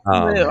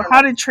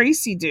 How did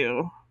Tracy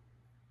do?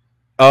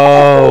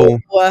 Oh,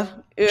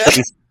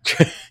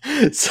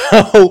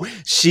 so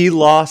she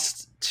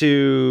lost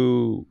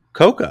to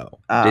Coco,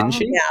 didn't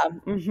she? Yeah.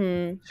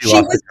 Mm-hmm. She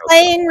was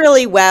playing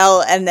really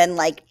well, and then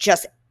like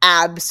just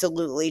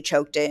absolutely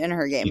choked it in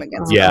her game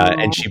against. Yeah,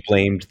 and she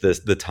blamed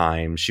the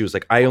time. She was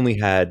like, "I only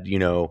had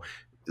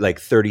like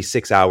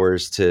 36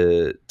 hours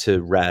to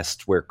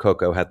rest, where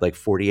Coco had like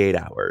 48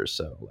 hours."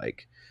 So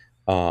like,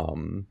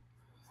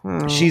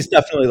 she's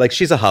definitely like,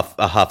 she's a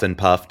huff and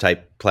puff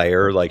type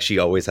player. Like, she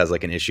always has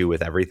like an issue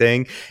with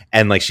everything,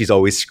 and like she's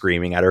always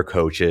screaming at her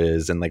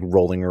coaches and like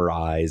rolling her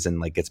eyes and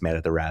like gets mad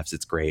at the refs.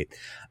 It's great.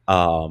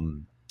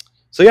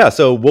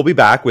 So we'll be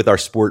back with our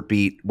sport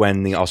beat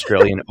when the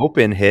Australian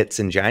Open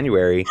hits in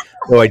January.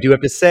 Though I do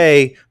have to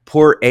say,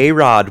 poor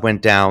A-Rod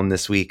went down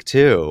this week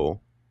too.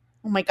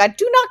 Oh my God,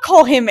 do not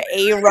call him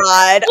A-Rod.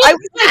 I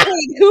was like,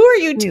 wait, who are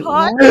you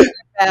talking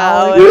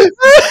about?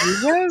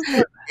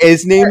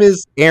 His name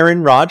is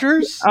Aaron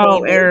Rodgers.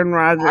 Oh, Aaron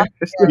Rodgers.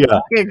 Yeah.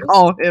 I can't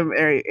call him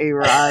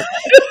A-Rod.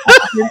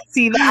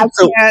 See that?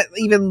 I can't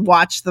even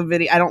watch the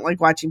video. I don't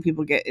like watching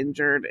people get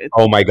injured.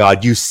 Oh my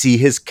God, you see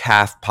his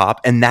calf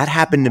pop, and that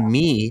happened to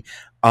me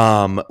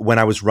when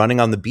I was running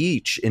on the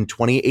beach in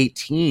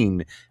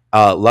 2018.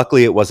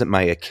 Luckily, it wasn't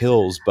my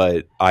Achilles,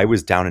 but I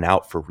was down and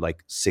out for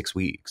like 6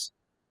 weeks.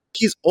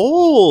 He's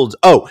old.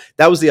 Oh,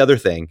 that was the other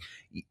thing.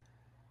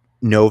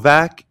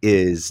 Novak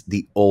is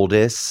the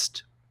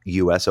oldest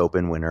US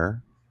Open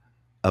winner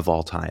of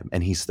all time,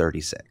 and he's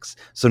 36.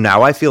 So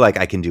now I feel like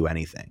I can do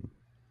anything.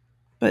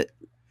 But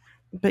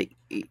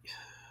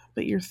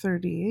you're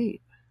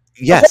 38.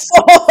 Yes.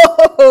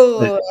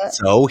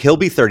 So he'll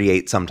be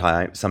 38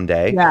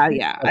 someday.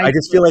 Yeah. I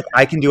just feel like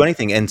I can do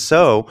anything. And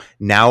so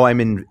now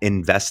I'm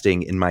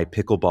investing in my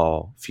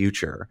pickleball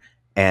future.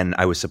 And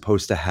I was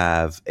supposed to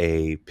have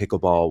a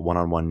pickleball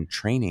one-on-one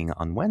training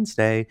on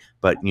Wednesday,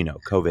 but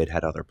COVID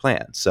had other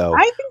plans. So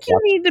I think you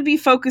need to be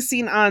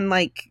focusing on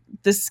like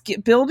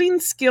building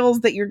skills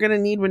that you're going to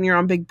need when you're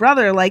on Big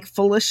Brother, like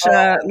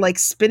Felicia, like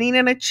spinning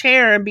in a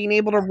chair and being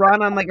able to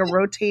run on like a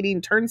rotating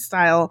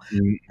turnstile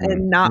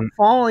and not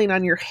falling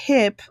on your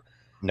hip.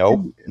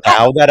 Nope.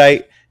 Now that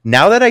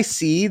I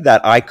see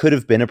that I could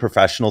have been a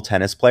professional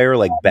tennis player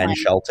like Ben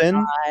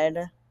Shelton,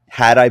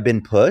 had I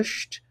been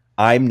pushed,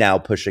 I'm now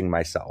pushing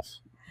myself.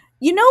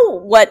 You know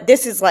what?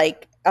 This is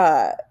like,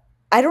 I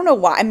don't know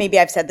why. Maybe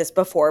I've said this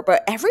before,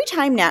 but every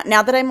time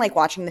now that I'm like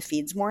watching the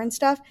feeds more and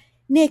stuff,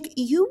 Nick,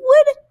 you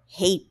would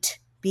hate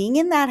being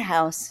in that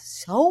house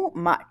so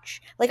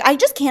much. Like, I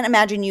just can't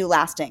imagine you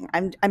lasting.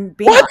 I'm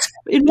being What? honest.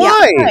 In Yeah.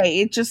 what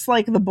way? Just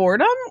like the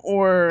boredom,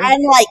 or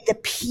And like the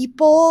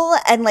people,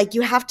 and like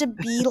you have to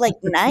be like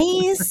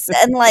nice,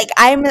 and like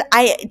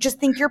I just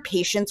think your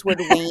patience would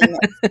wane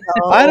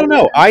so I don't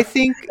know. I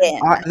think thin.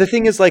 the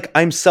thing is, like,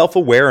 I'm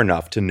self-aware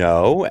enough to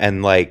know,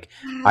 and like,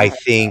 I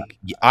think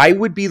I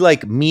would be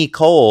like me,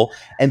 Cole,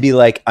 and be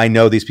like, I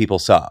know these people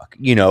suck,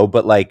 you know,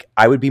 but like,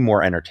 I would be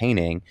more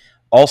entertaining.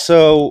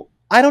 Also,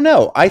 I don't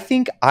know. I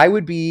think I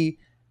would be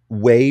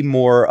way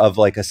more of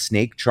like a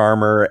snake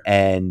charmer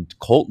and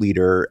cult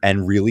leader,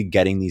 and really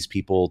getting these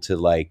people to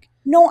like,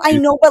 No, I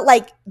know, but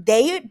like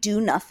they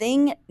do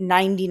nothing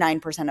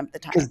 99% of the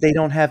time. because they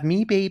don't have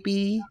me,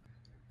 baby.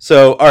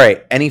 So, all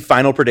right. Any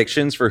final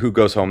predictions for who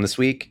goes home this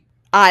week?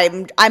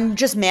 I'm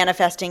just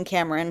manifesting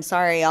Cameron.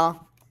 Sorry,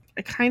 y'all.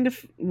 I kind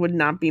of would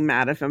not be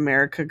mad if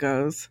America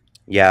goes.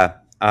 Yeah,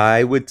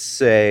 I would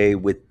say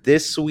with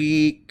this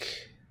week,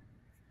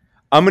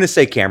 I'm going to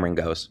say Cameron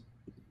goes.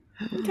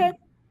 Okay.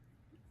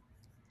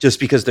 Just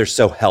because they're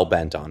so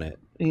hell-bent on it.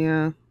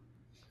 Yeah.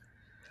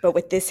 But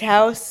with this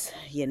house,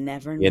 you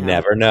never know. You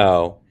never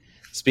know.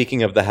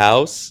 Speaking of the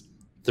house,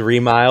 3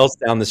 miles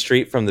down the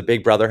street from the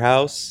Big Brother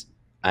house,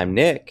 I'm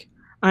Nick.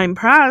 I'm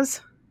Praz.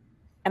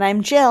 And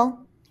I'm Jill.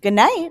 Good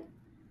night.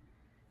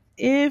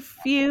 If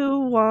you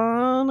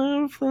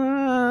wanna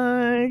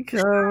fly,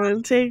 come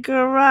and take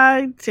a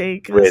ride.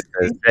 Take a With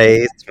the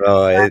space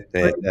boys with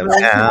and the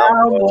the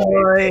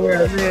cowboy.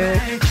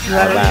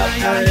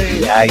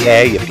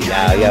 Yeah,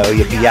 yippee-yi-yo,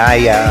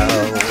 yippee-yi-yo.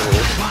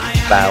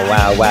 Bow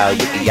wow wow,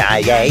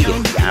 yippee-yi-yay,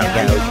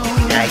 yippee-yi-yo,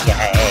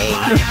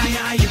 yippee-yi-yay.